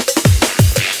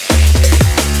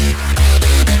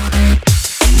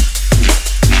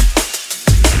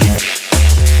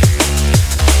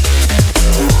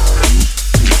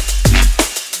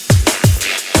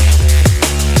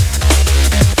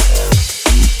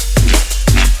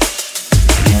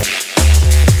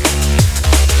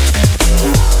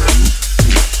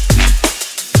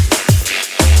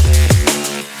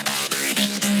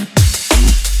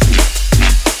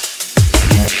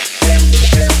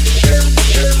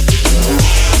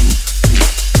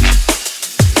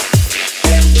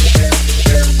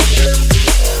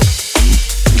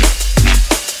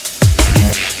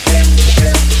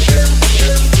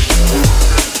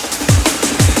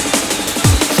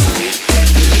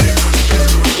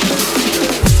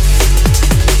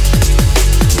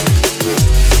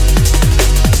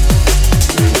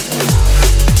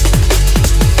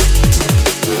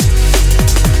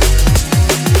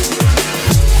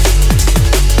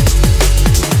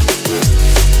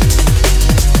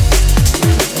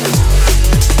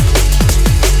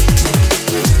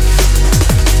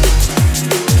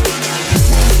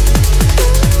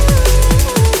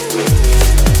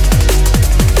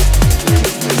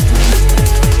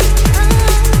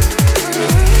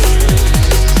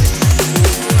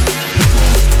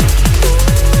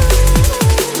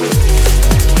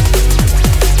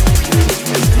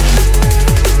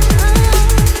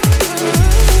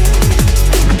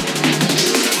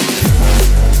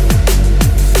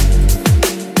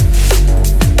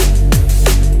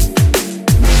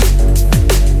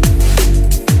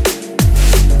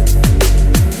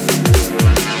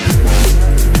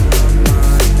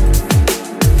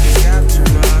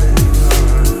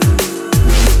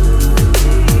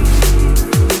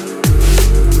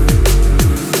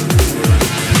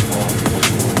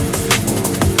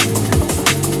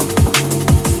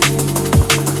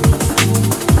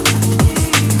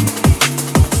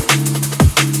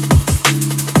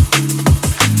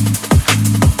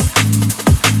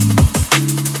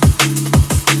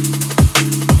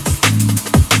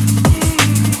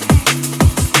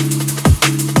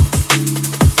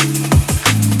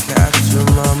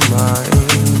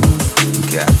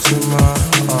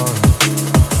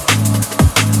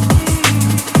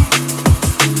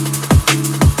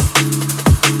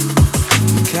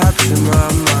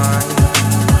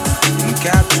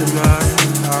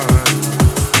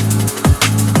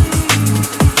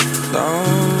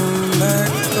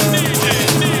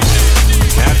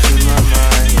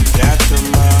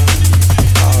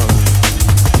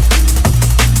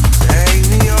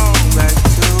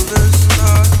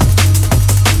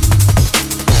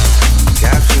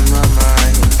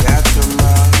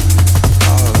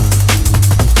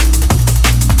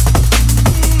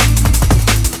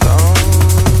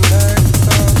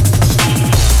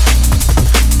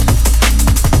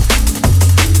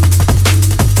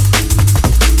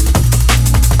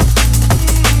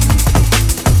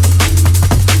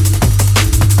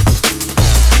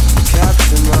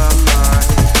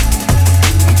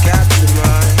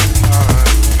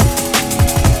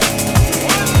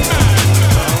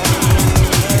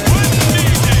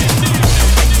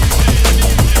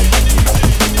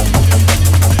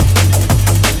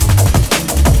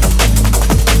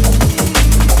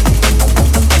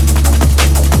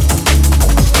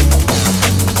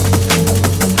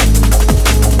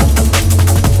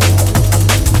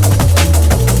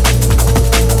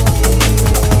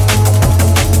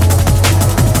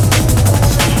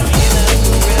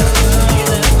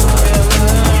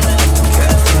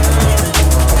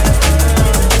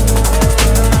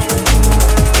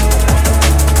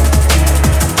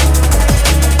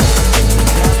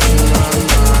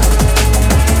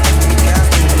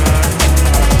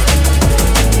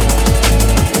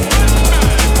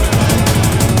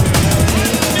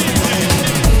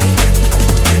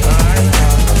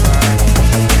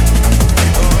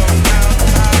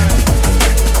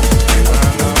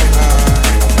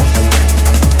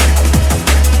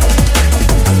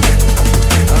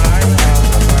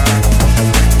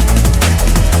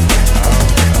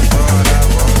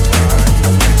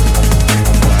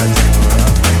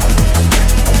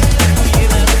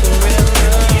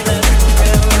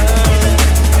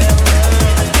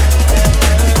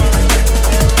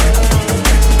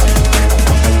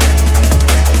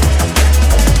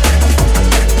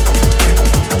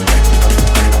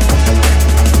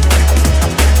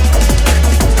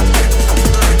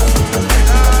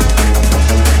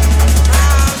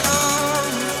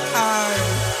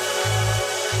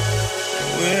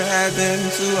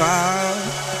 to our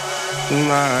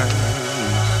minds.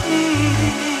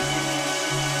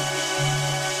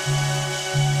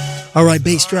 All right,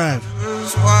 Bass Drive.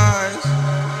 Wise,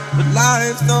 but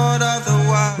life thought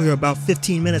otherwise. We are about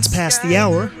 15 minutes past the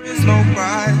hour. There's no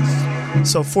price.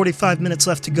 So 45 minutes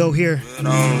left to go here.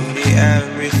 Only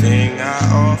everything I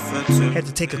offer to. Had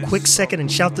to take a quick second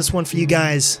and shout this one for you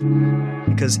guys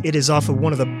because it is off of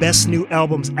one of the best new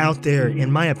albums out there,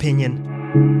 in my opinion.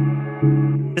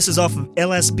 This is off of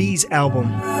LSB's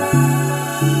album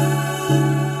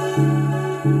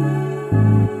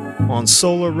on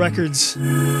Solar Records.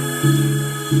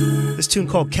 This tune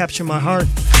called Capture My Heart.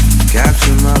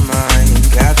 Capture my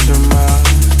mind, capture my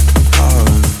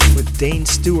heart. With Dane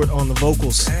Stewart on the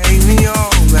vocals. Take me all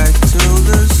back to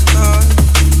the start.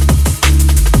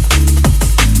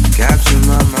 Capture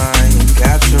my mind,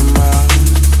 capture my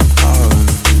heart.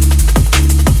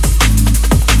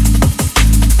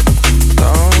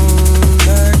 Don't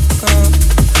let go.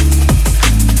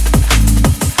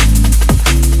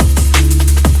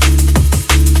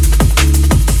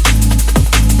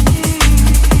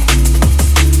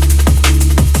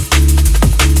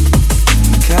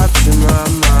 Capture my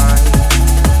mind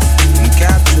and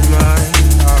capture my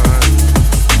heart.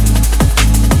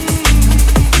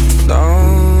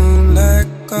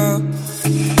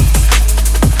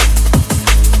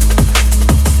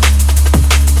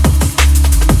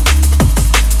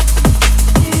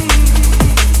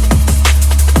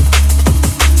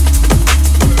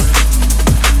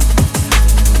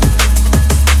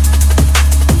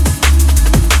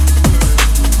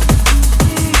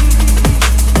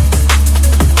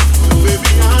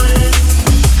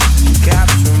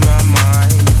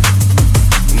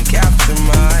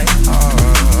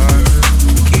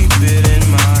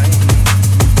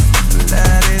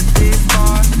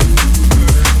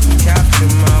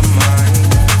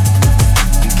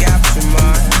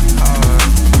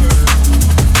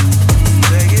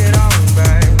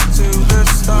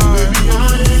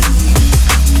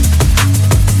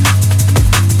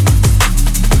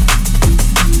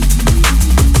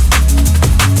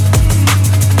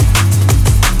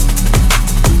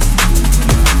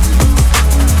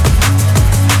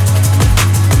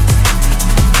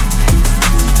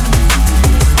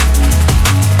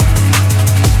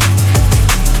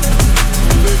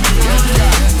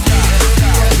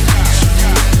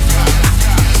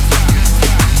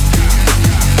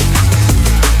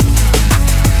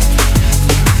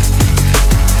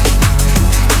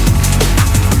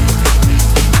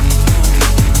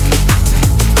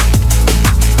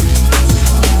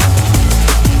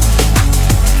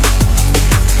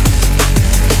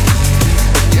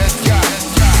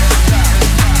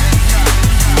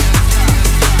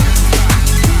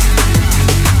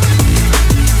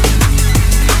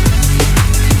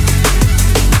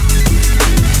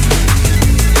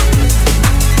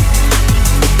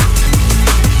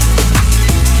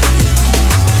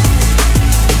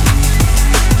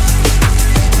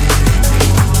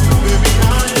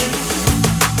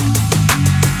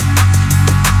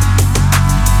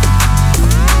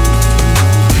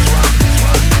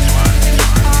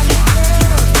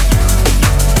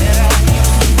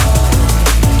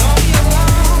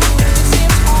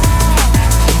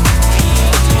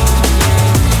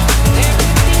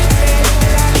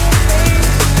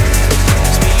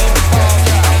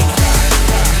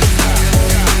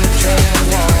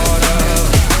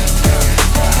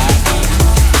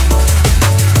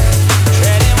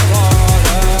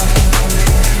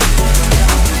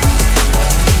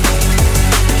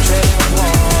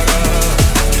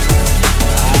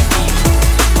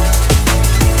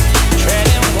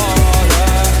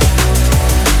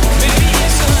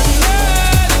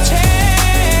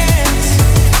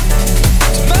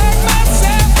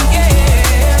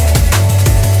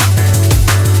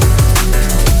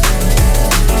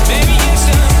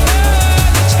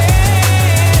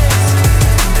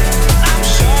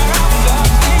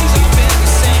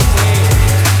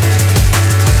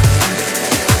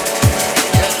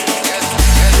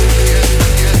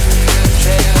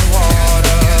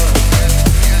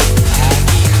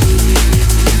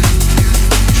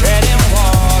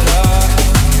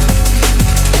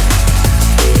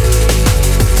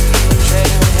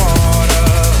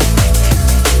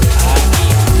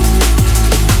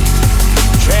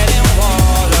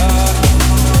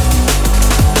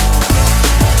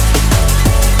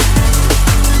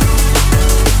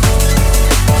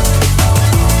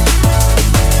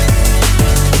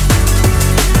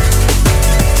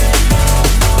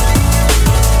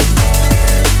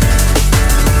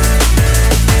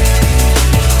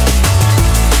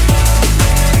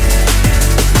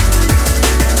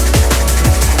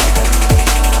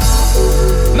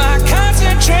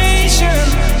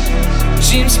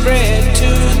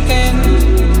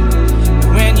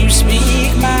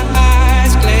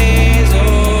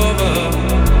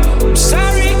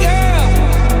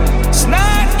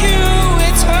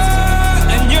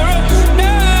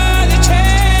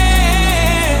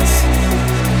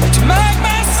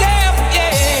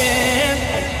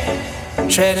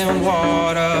 treading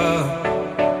water.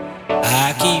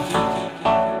 I keep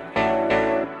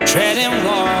treading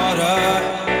water.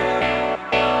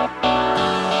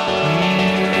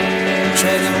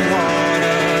 Treading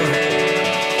water.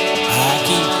 I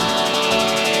keep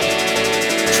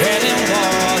treading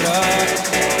water.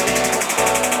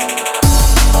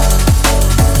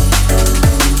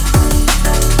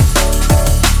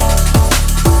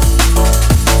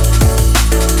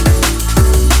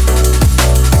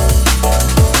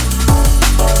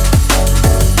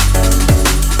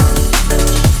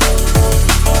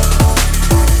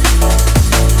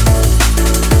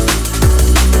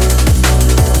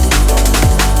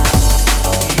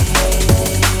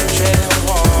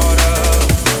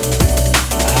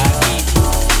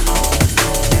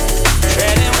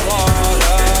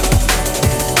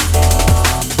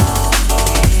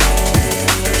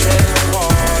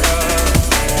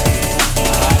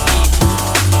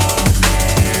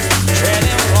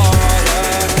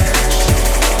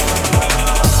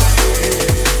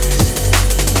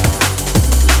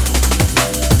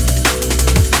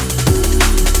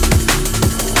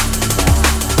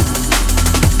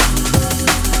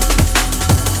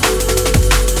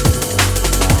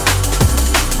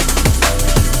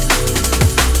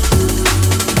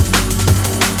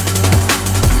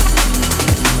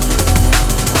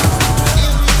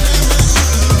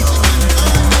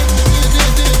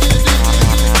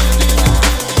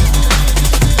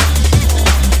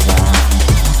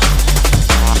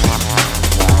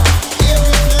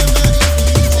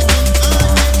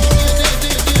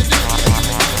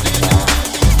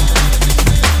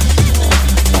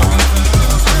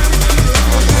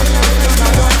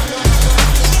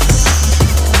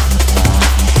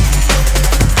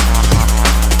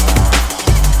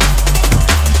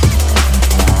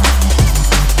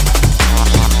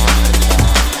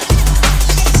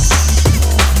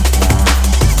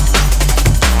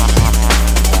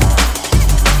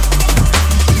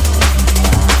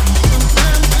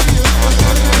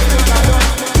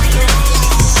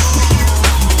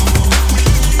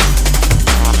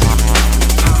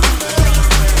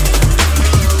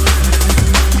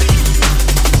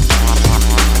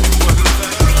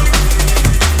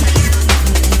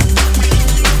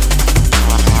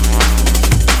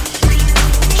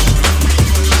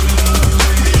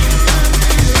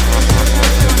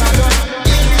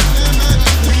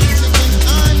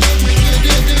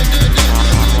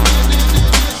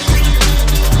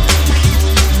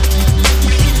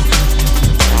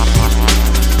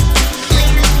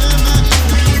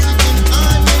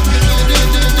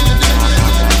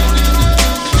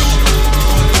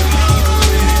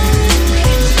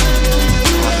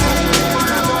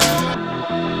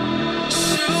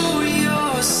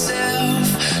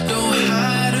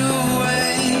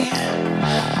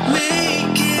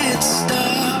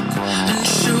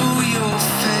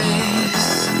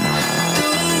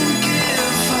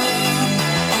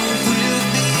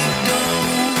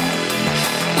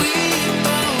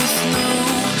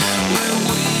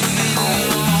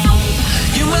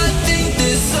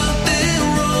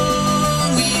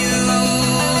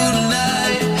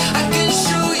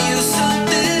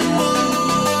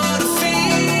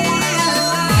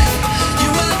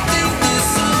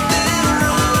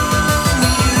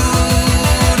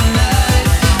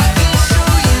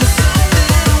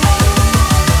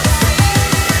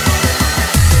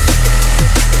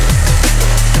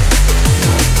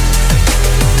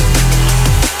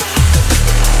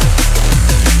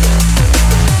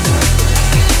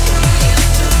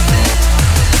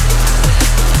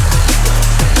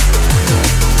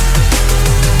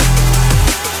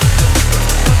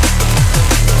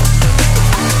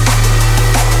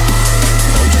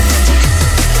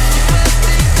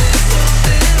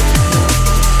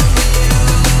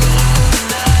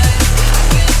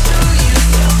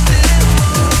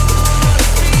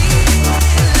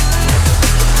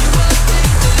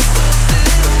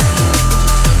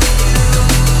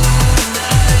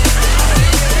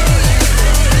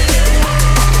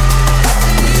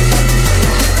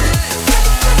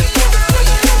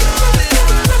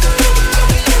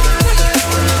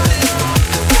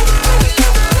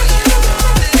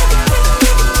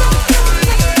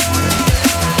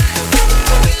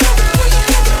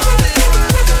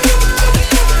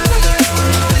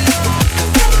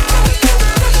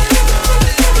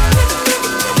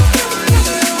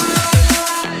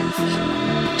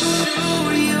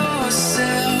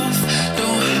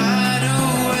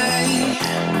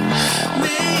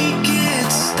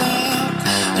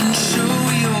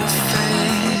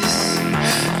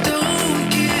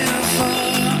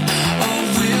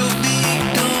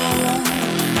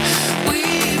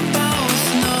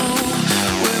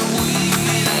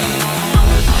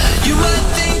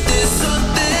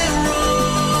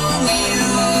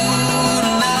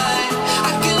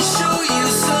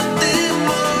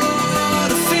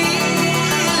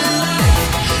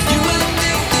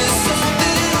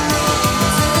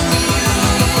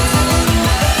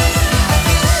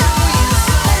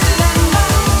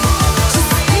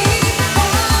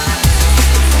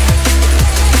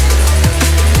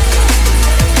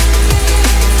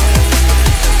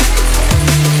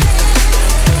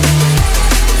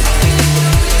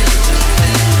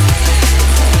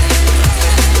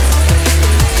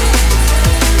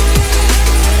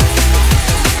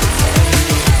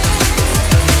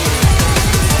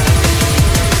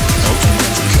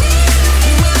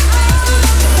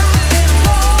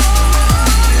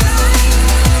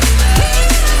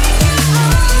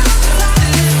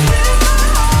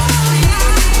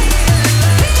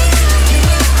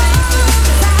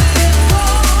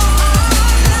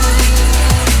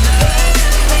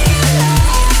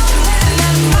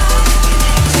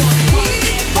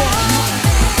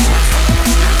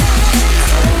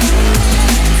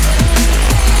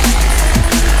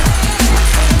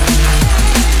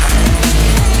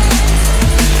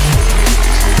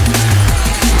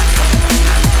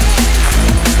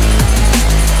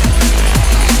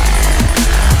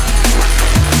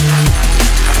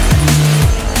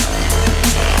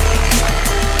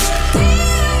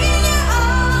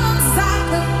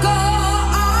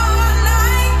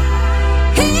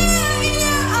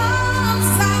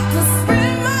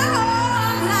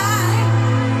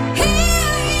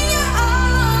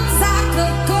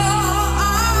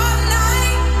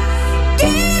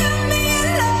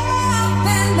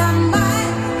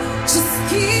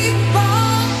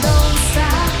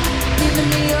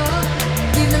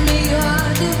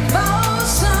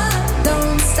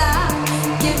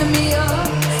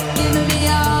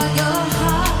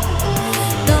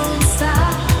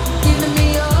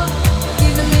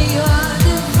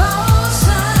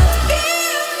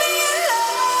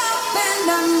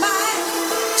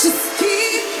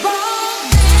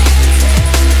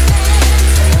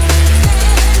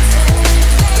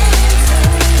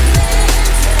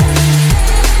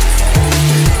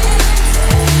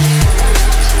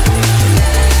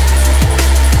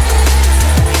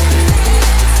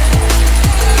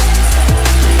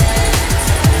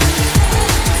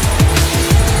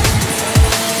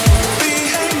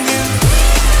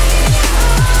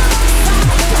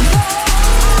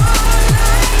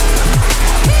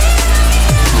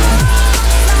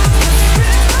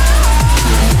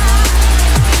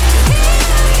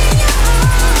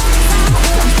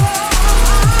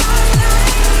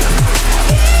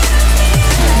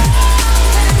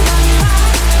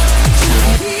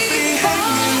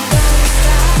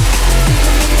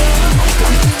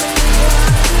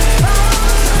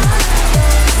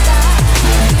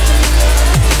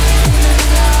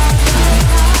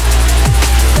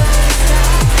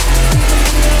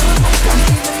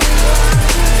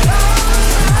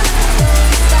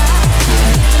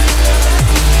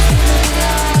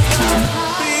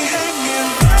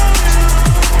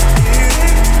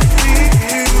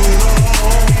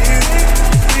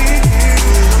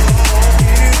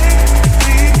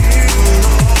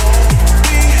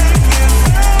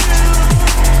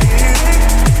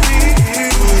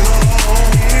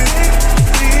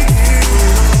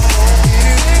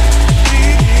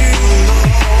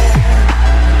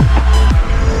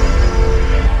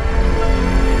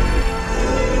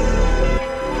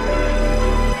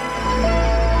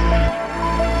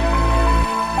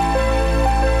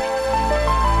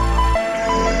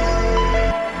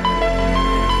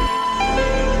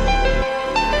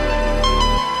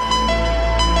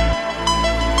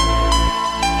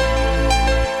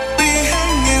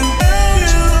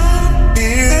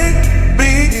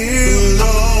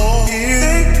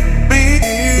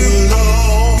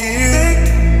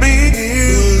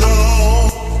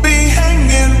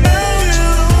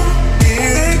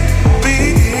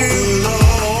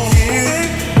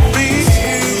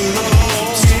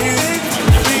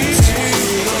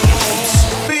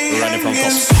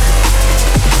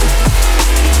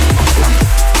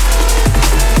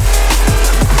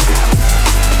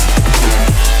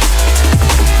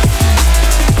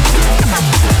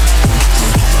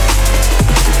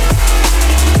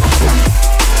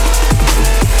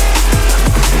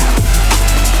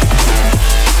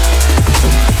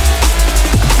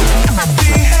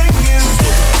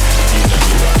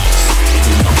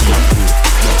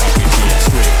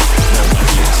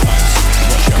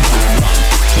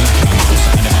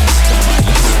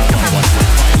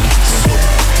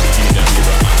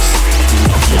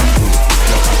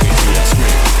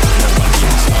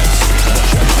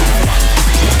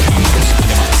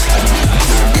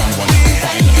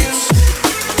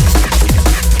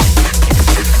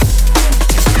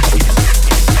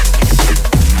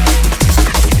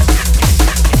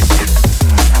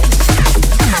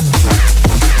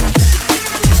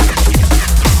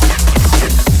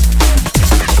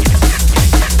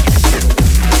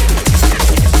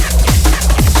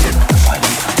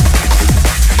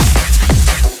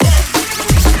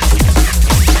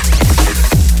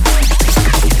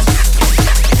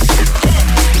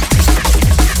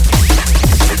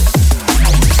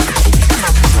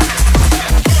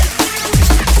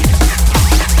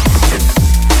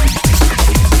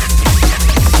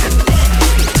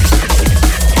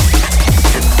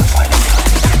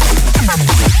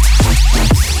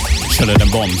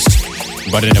 bombs,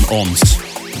 bury them arms,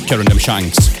 carrying them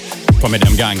shanks, forming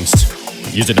them gangs,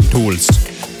 using them tools,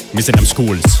 missing them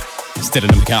schools,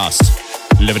 stealing them cast,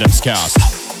 living them scarce,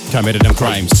 committing them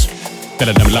crimes,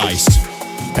 telling them lies,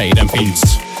 pay them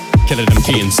fiends, killing them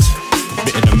teens,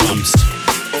 beating them mums,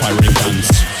 firing guns,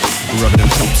 robbing them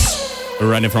shops,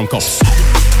 running from cops.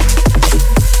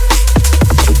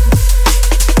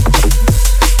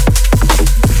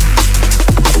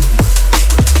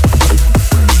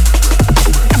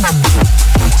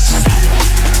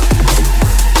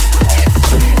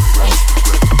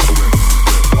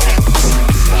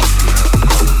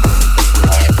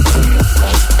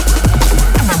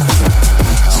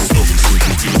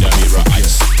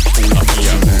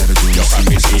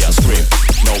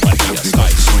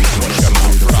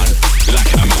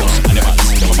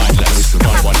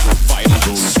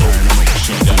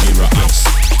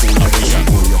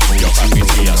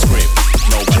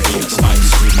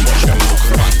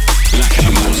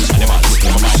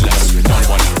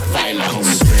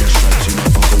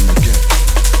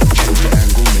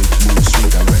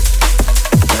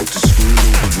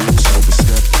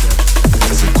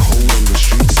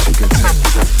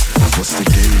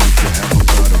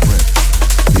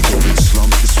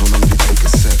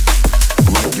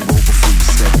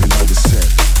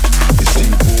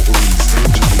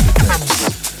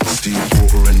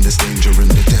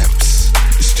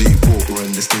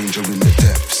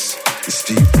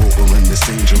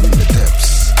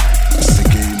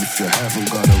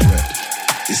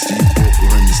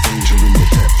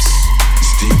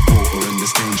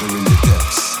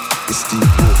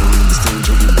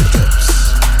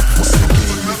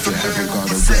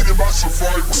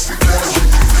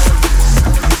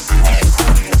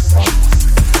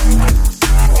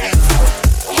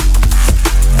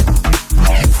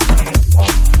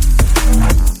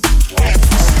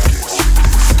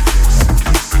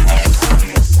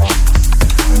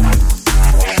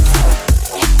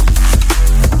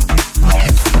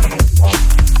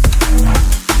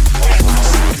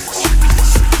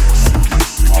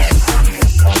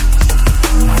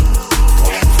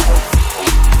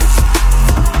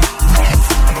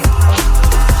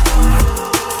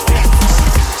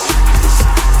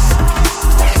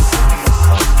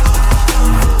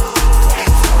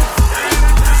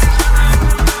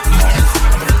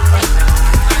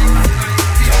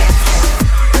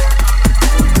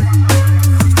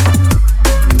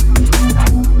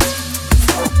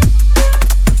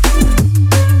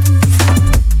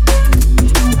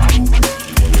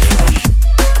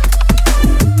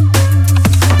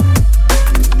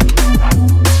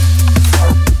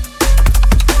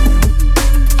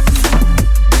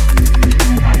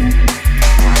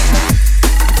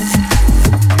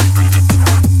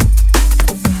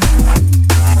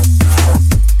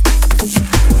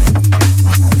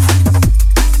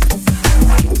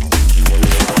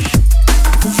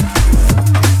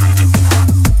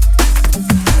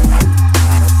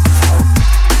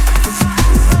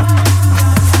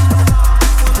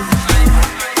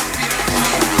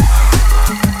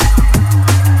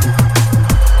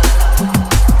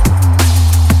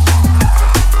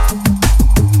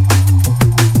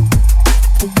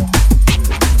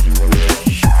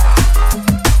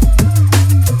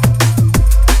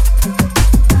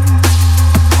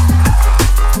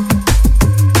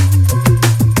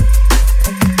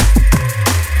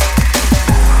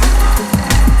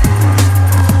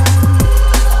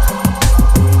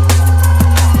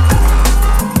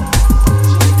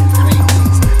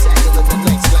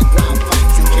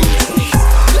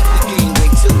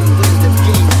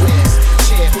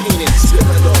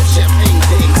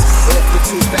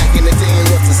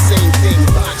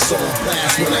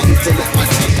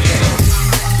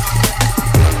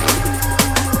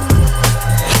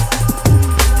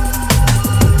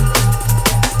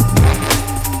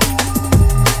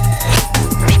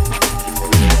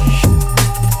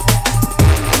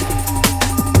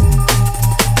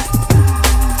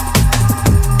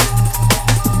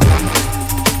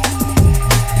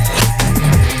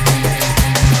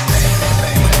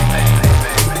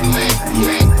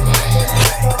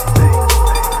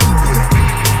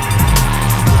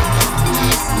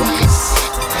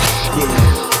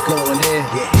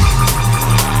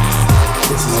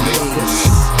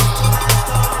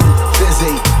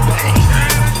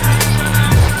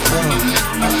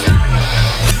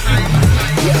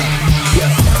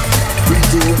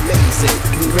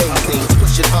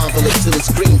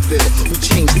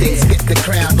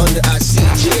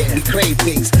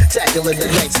 Tackling the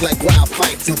nights like wild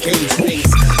fights and cage rings.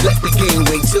 Let the game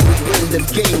wait till we win them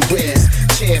game wins.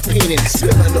 champagne and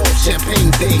spilling off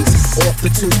champagne things. Off the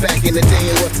two back in the day,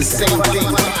 it was the same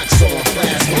thing. Box on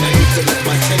blast when I used to let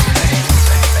my tape bang.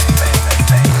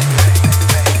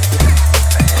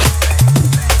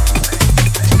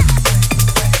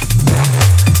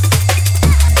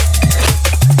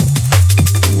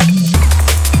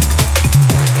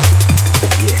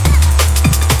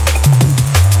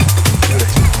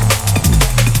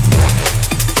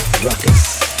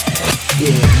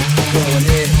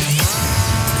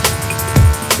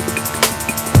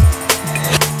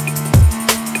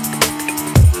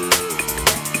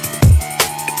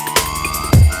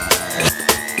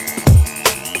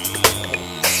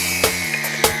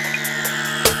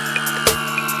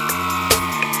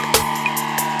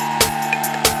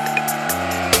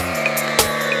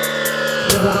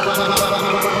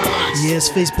 Yes,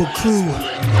 Facebook crew.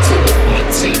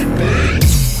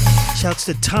 Shouts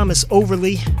to Thomas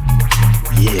Overly.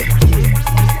 Yeah.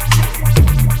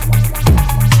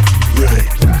 Right.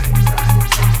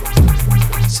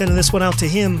 Sending this one out to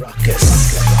him.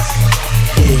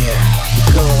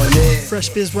 Yeah, going in. Fresh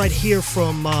biz right here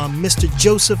from Mr.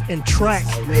 Joseph and Track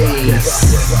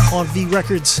on V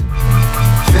Records.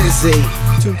 Busy.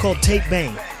 Tune called Tape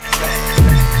Bang.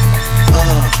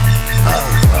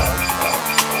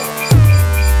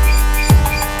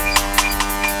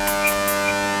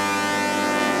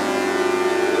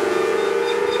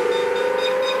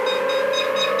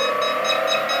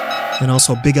 And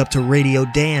also big up to Radio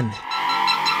Dan.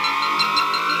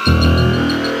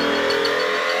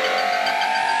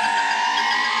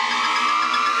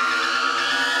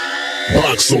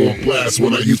 Box on blast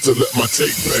when I used to let my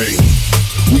tape bang.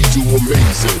 We do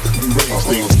amazing, we raise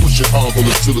things, push your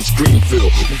envelope to the screen fill.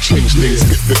 We change things,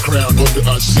 get the crowd under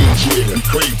our scenes, yeah, we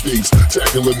crave things.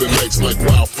 Tackling the nights like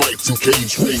wild fights and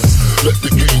cage rings. Let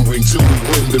the game ring till we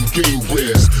win them game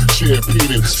winners. Champagne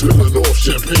and spilling off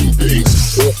champagne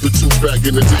things. Off the two back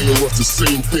in the day, it was the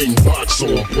same thing. Box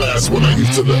on blast when I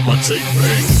used to let my tape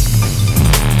bang.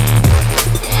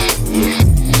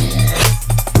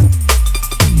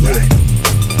 Right.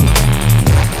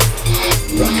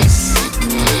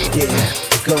 Yeah,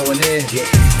 going in. Yeah.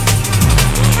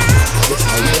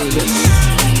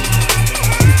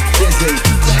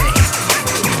 Busy.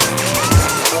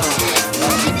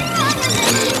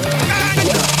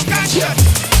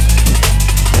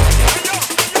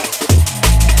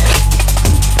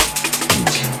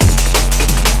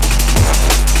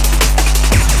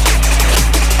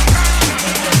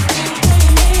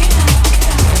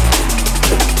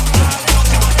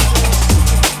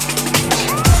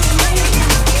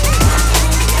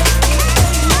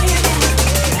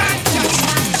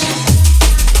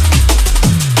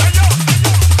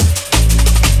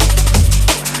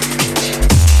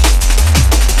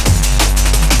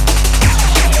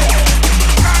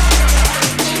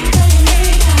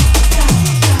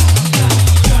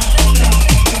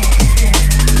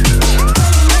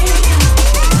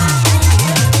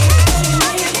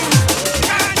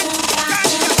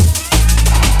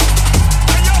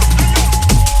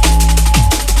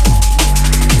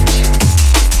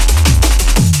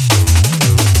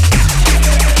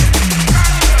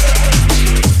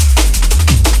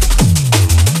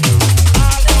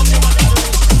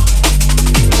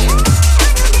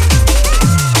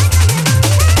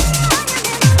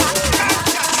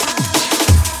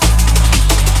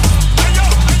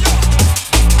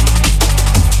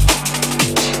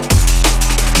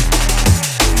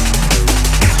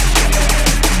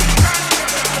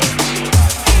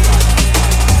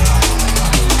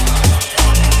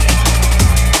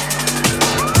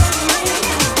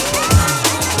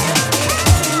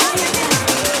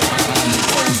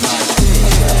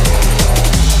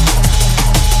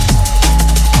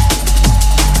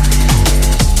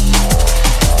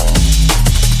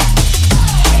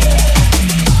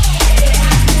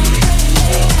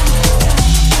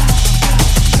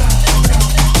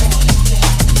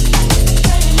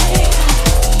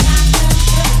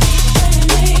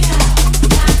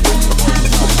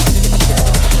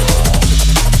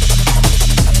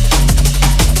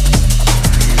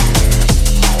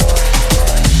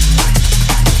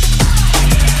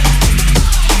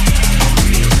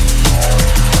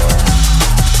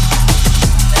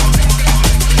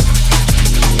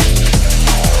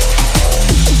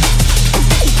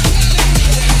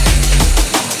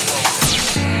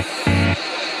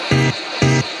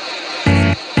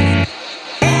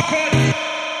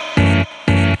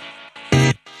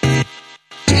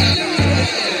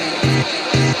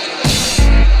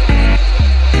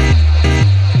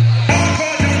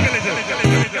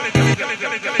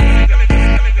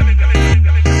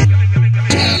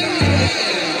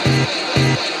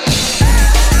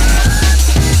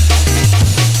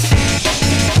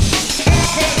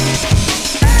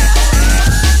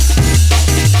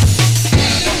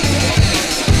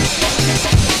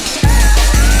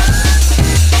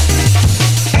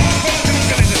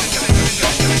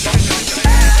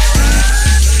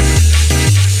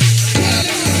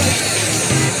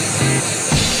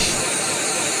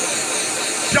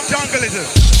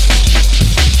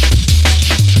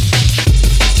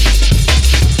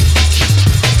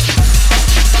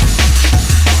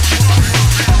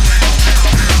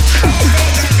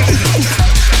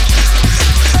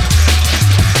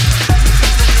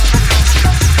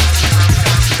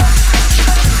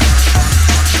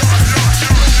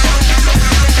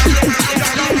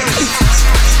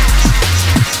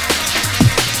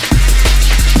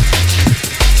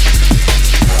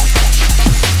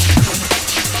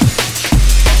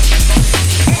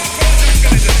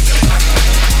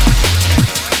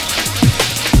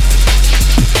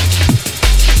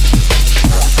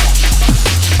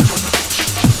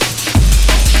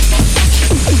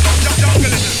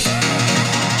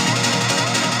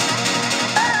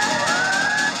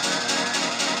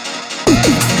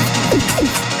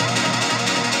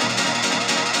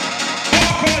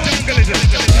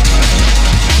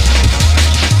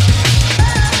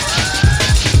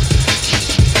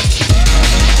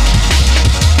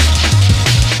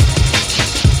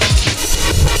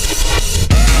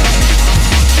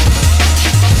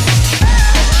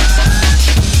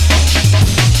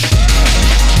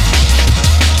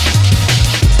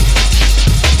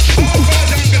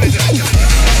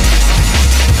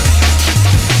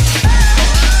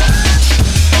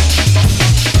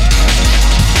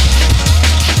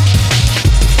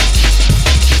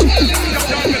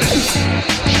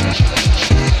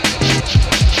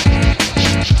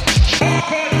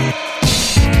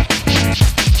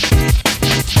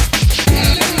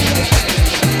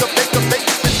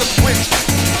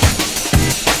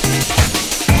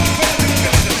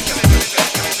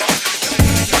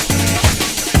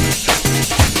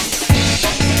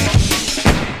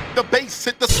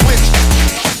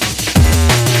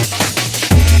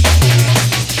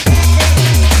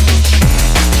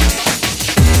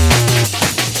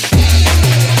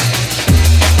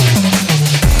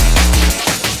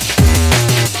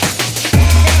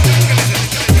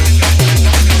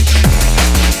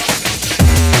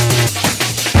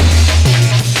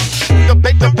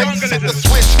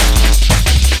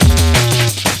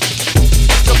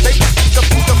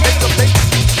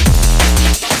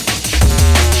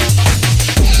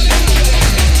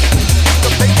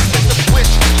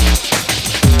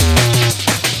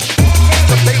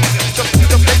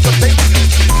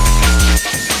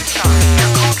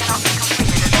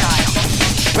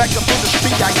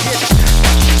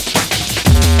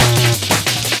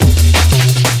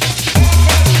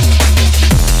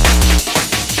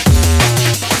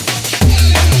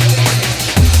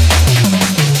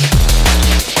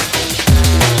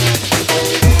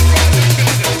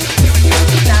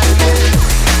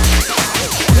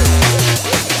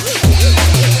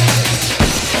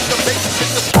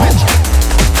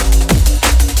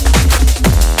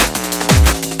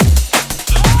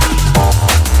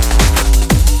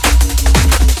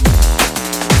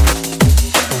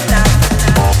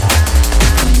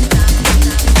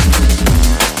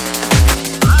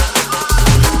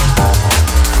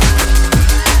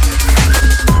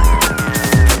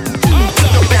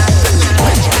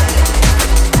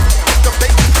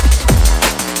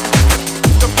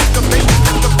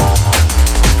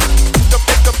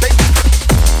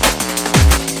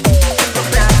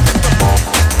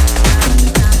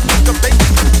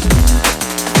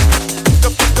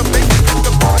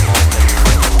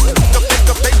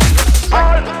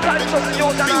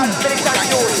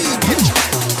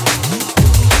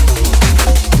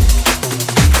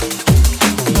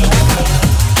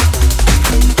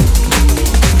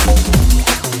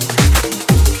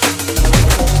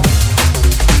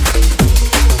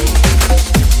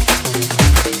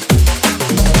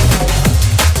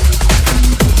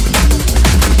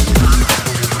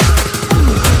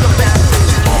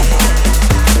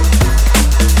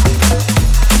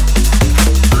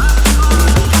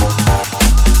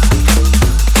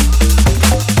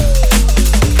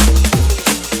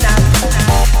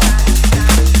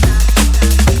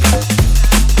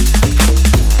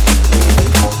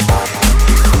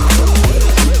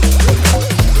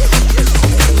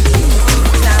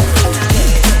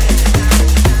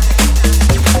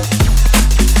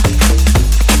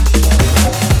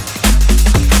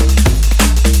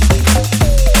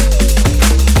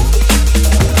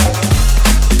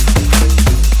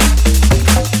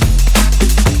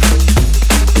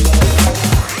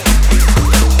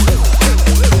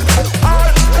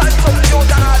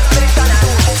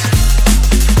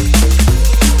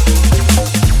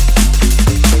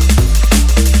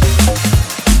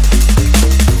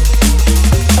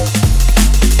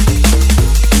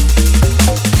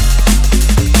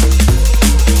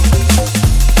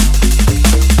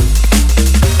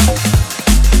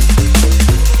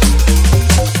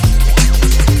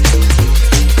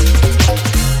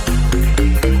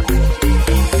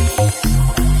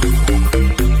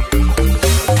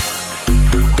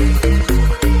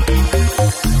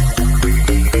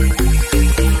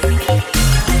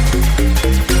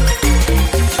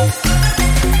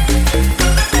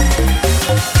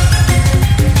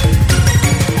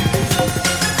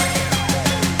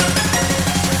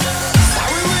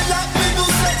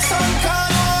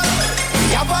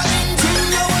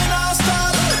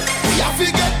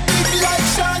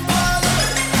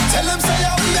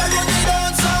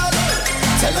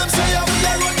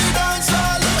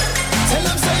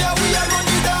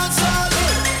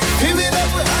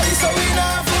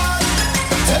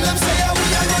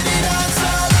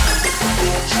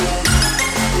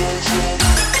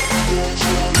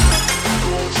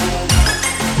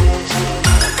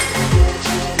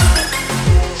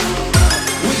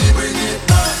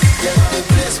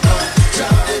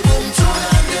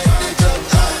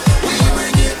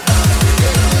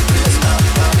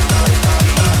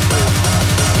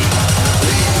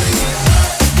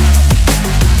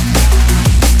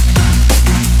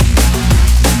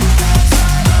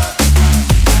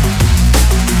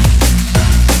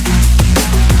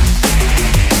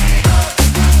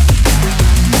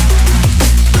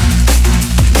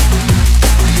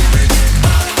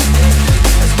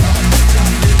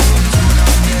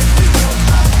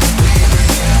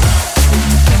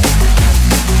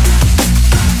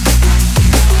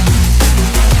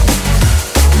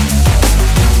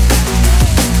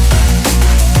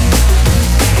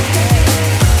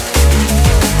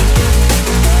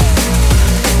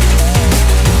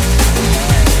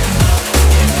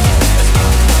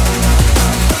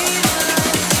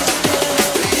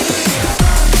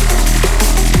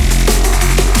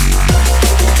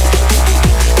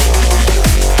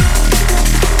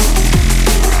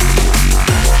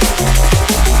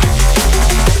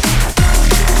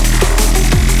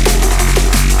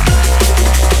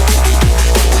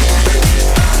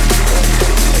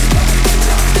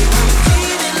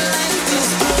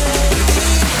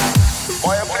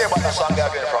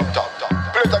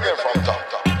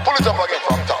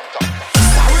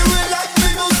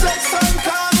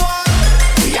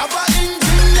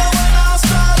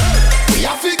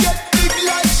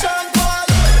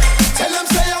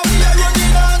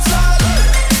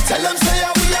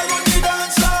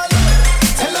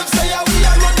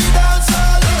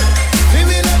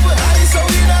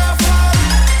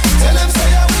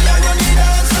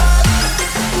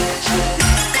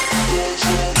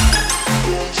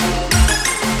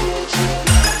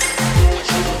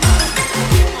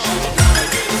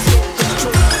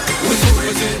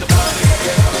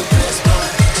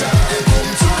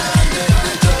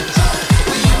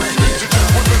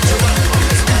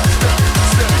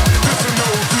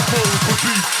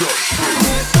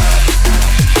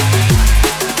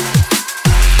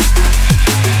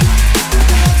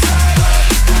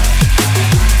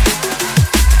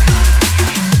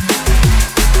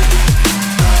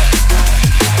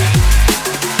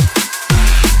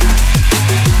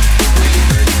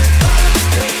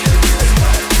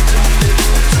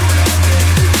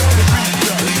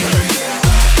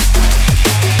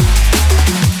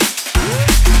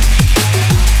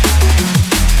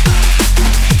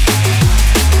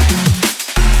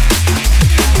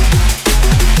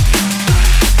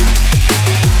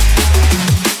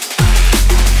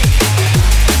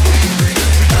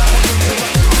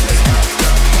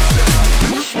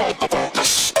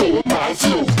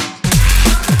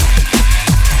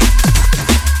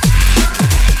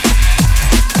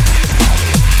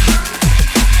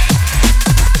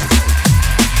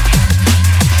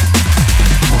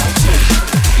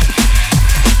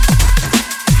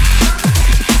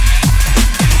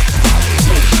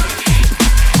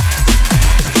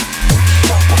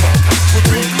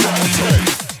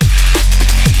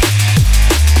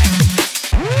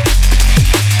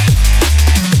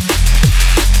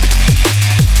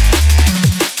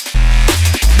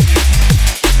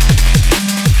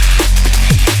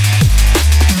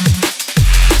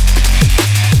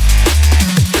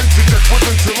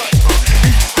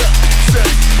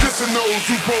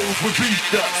 repeat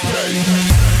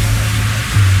that.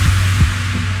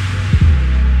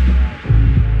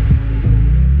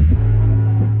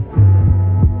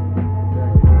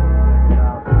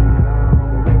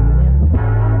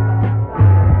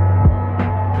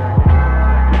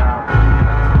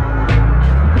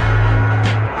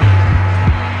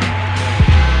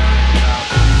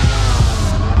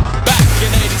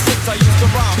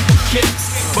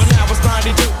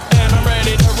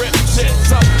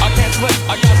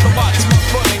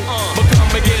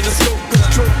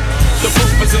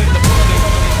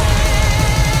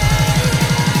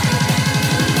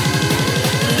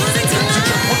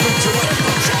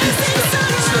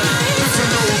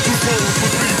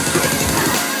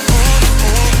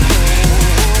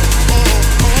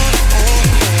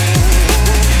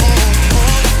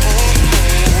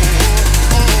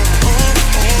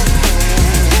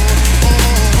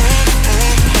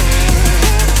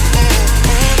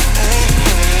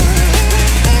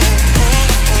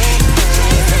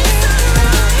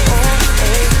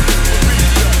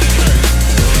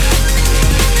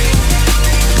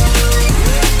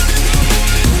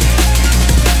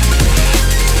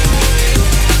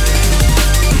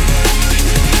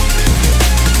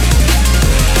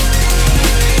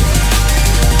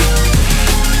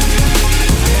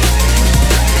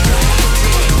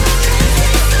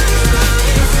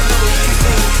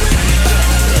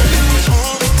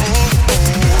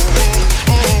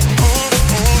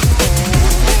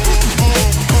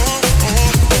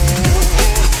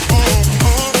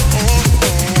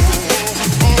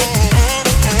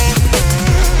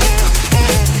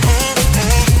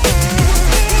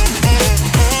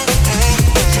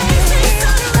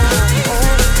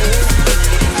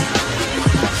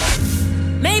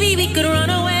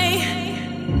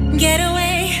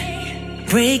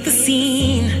 break the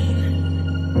scene,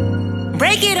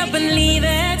 break it up and leave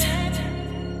it.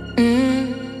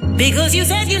 Because you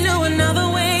said you knew another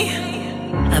way,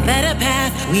 a better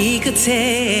path we could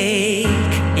take.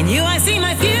 In you I see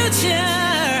my future.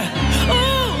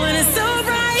 Oh, and it's so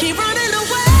bright. Keep running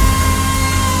away.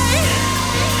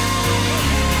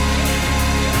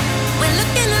 We're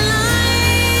looking alive.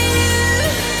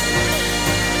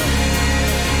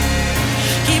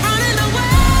 Keep running away.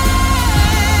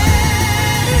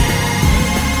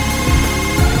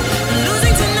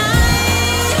 Losing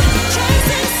tonight,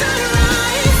 chasing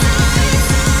sunrise.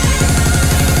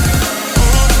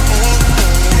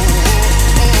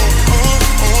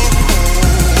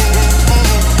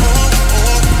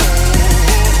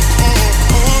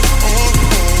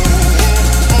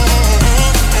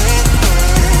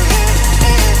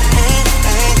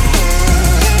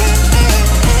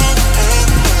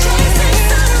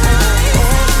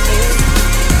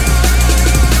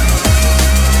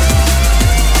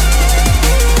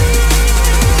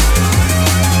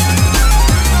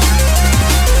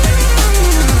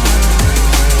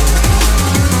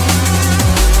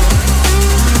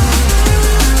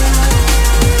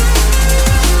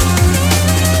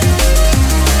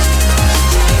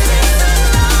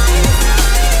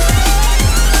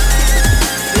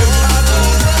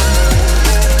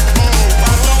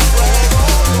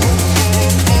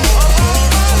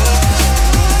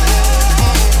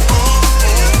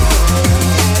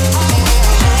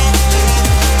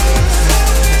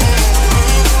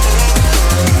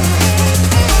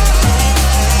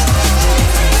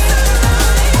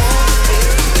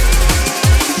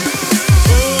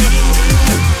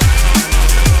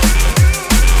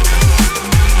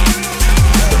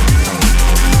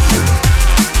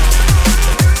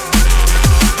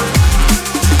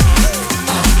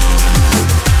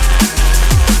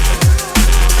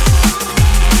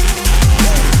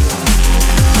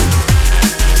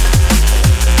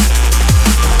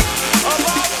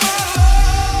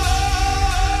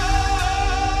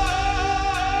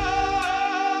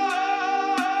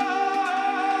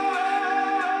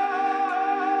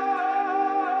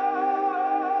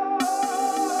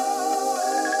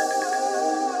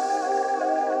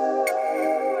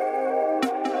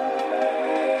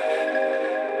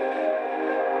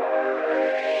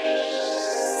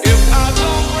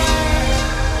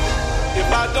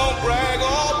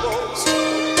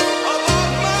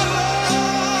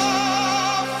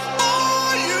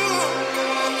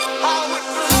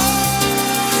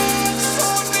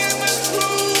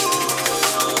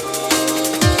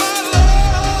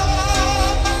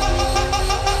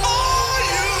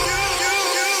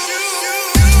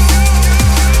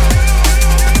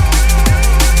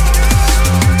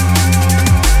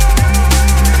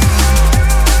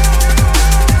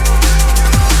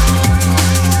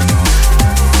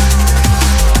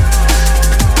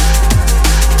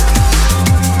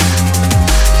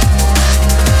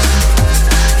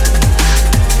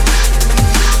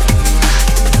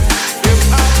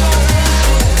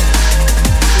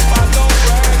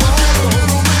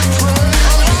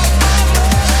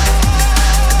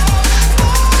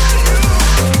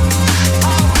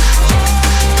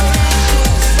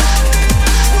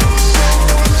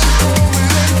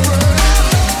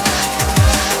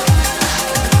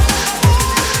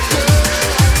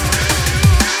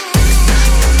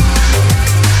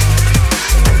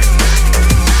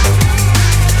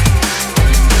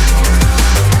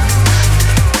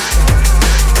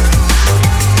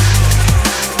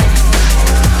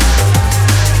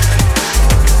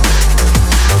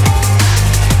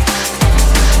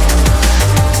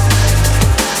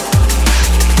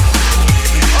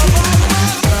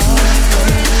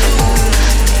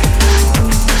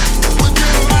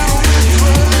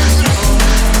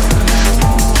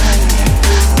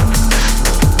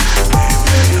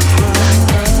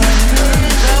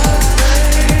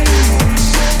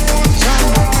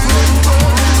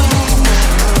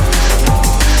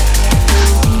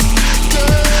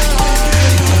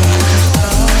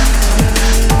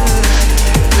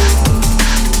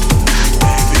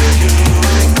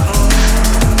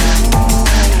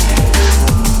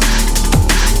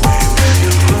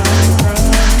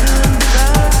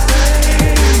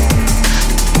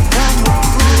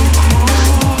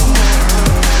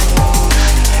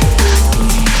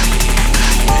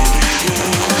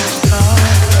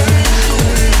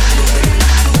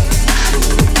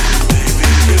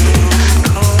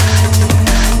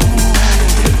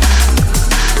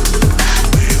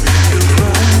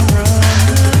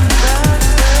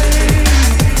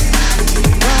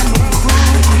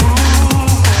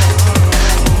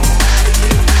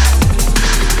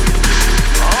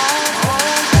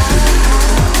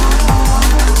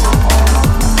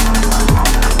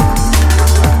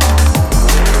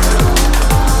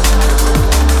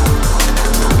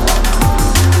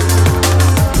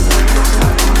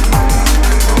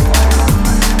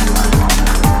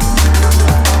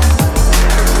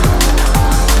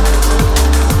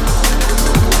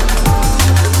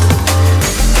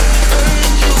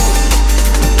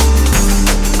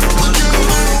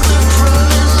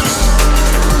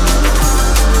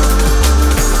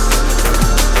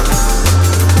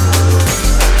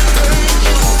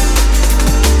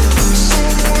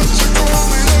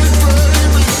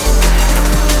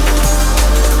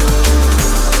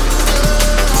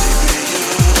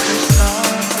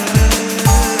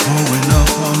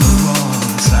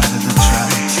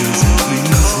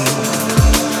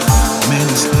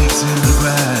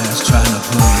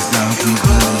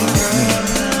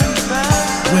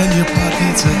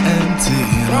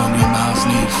 Hungry mouths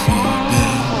need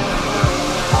feeding.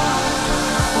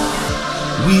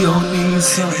 We all need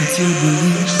something to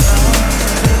believe.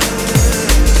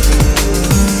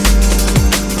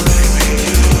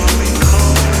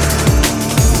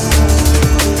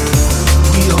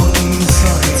 We all need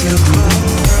something to believe.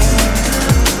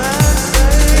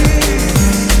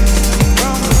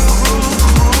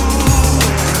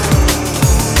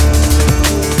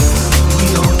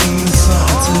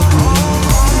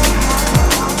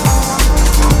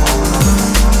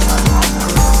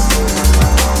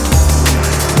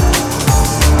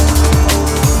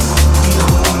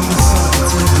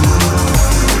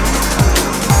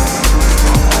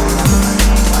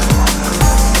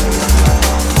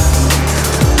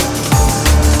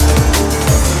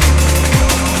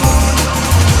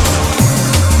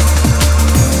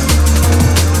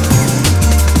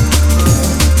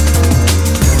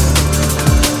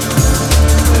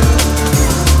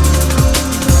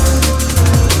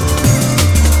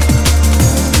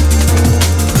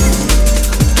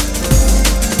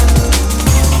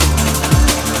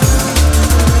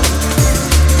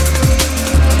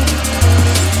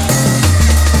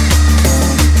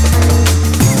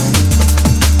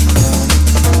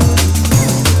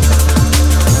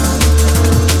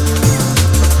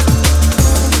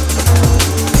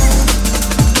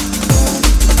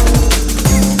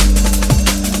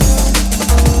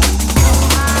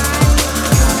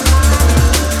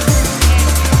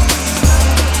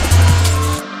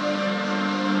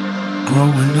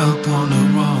 Growing up on the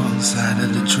wrong side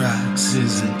of the tracks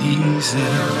isn't easy.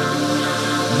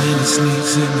 Many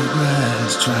snakes in the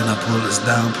grass trying to pull us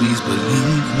down, please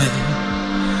believe me.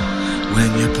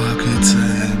 When your pockets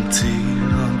are empty,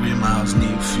 hungry mouths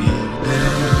need feeding.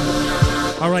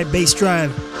 Alright, Bass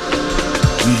Drive.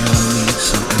 We all need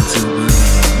something to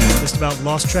believe in. Just about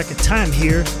lost track of time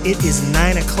here. It is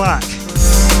 9 o'clock.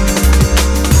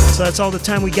 So that's all the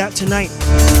time we got tonight.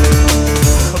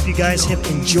 Hope you guys have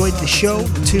enjoyed the show,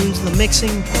 the tunes, the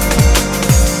mixing.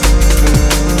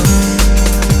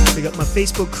 We got my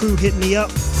Facebook crew hitting me up,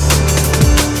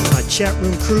 my chat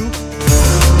room crew.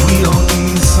 We all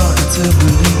need something to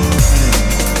believe in.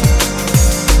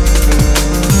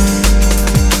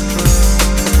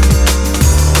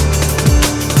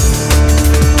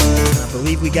 I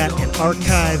believe we got an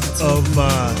archive of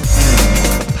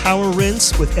Power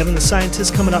Rinse with Evan the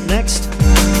Scientist coming up next.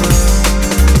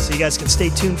 So you guys can stay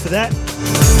tuned for that.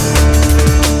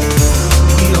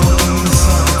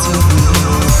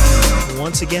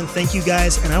 Once again, thank you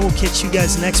guys, and I will catch you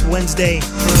guys next Wednesday.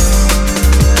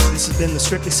 This has been the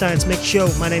Strictly Science Mix Show.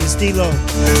 My name is dLo.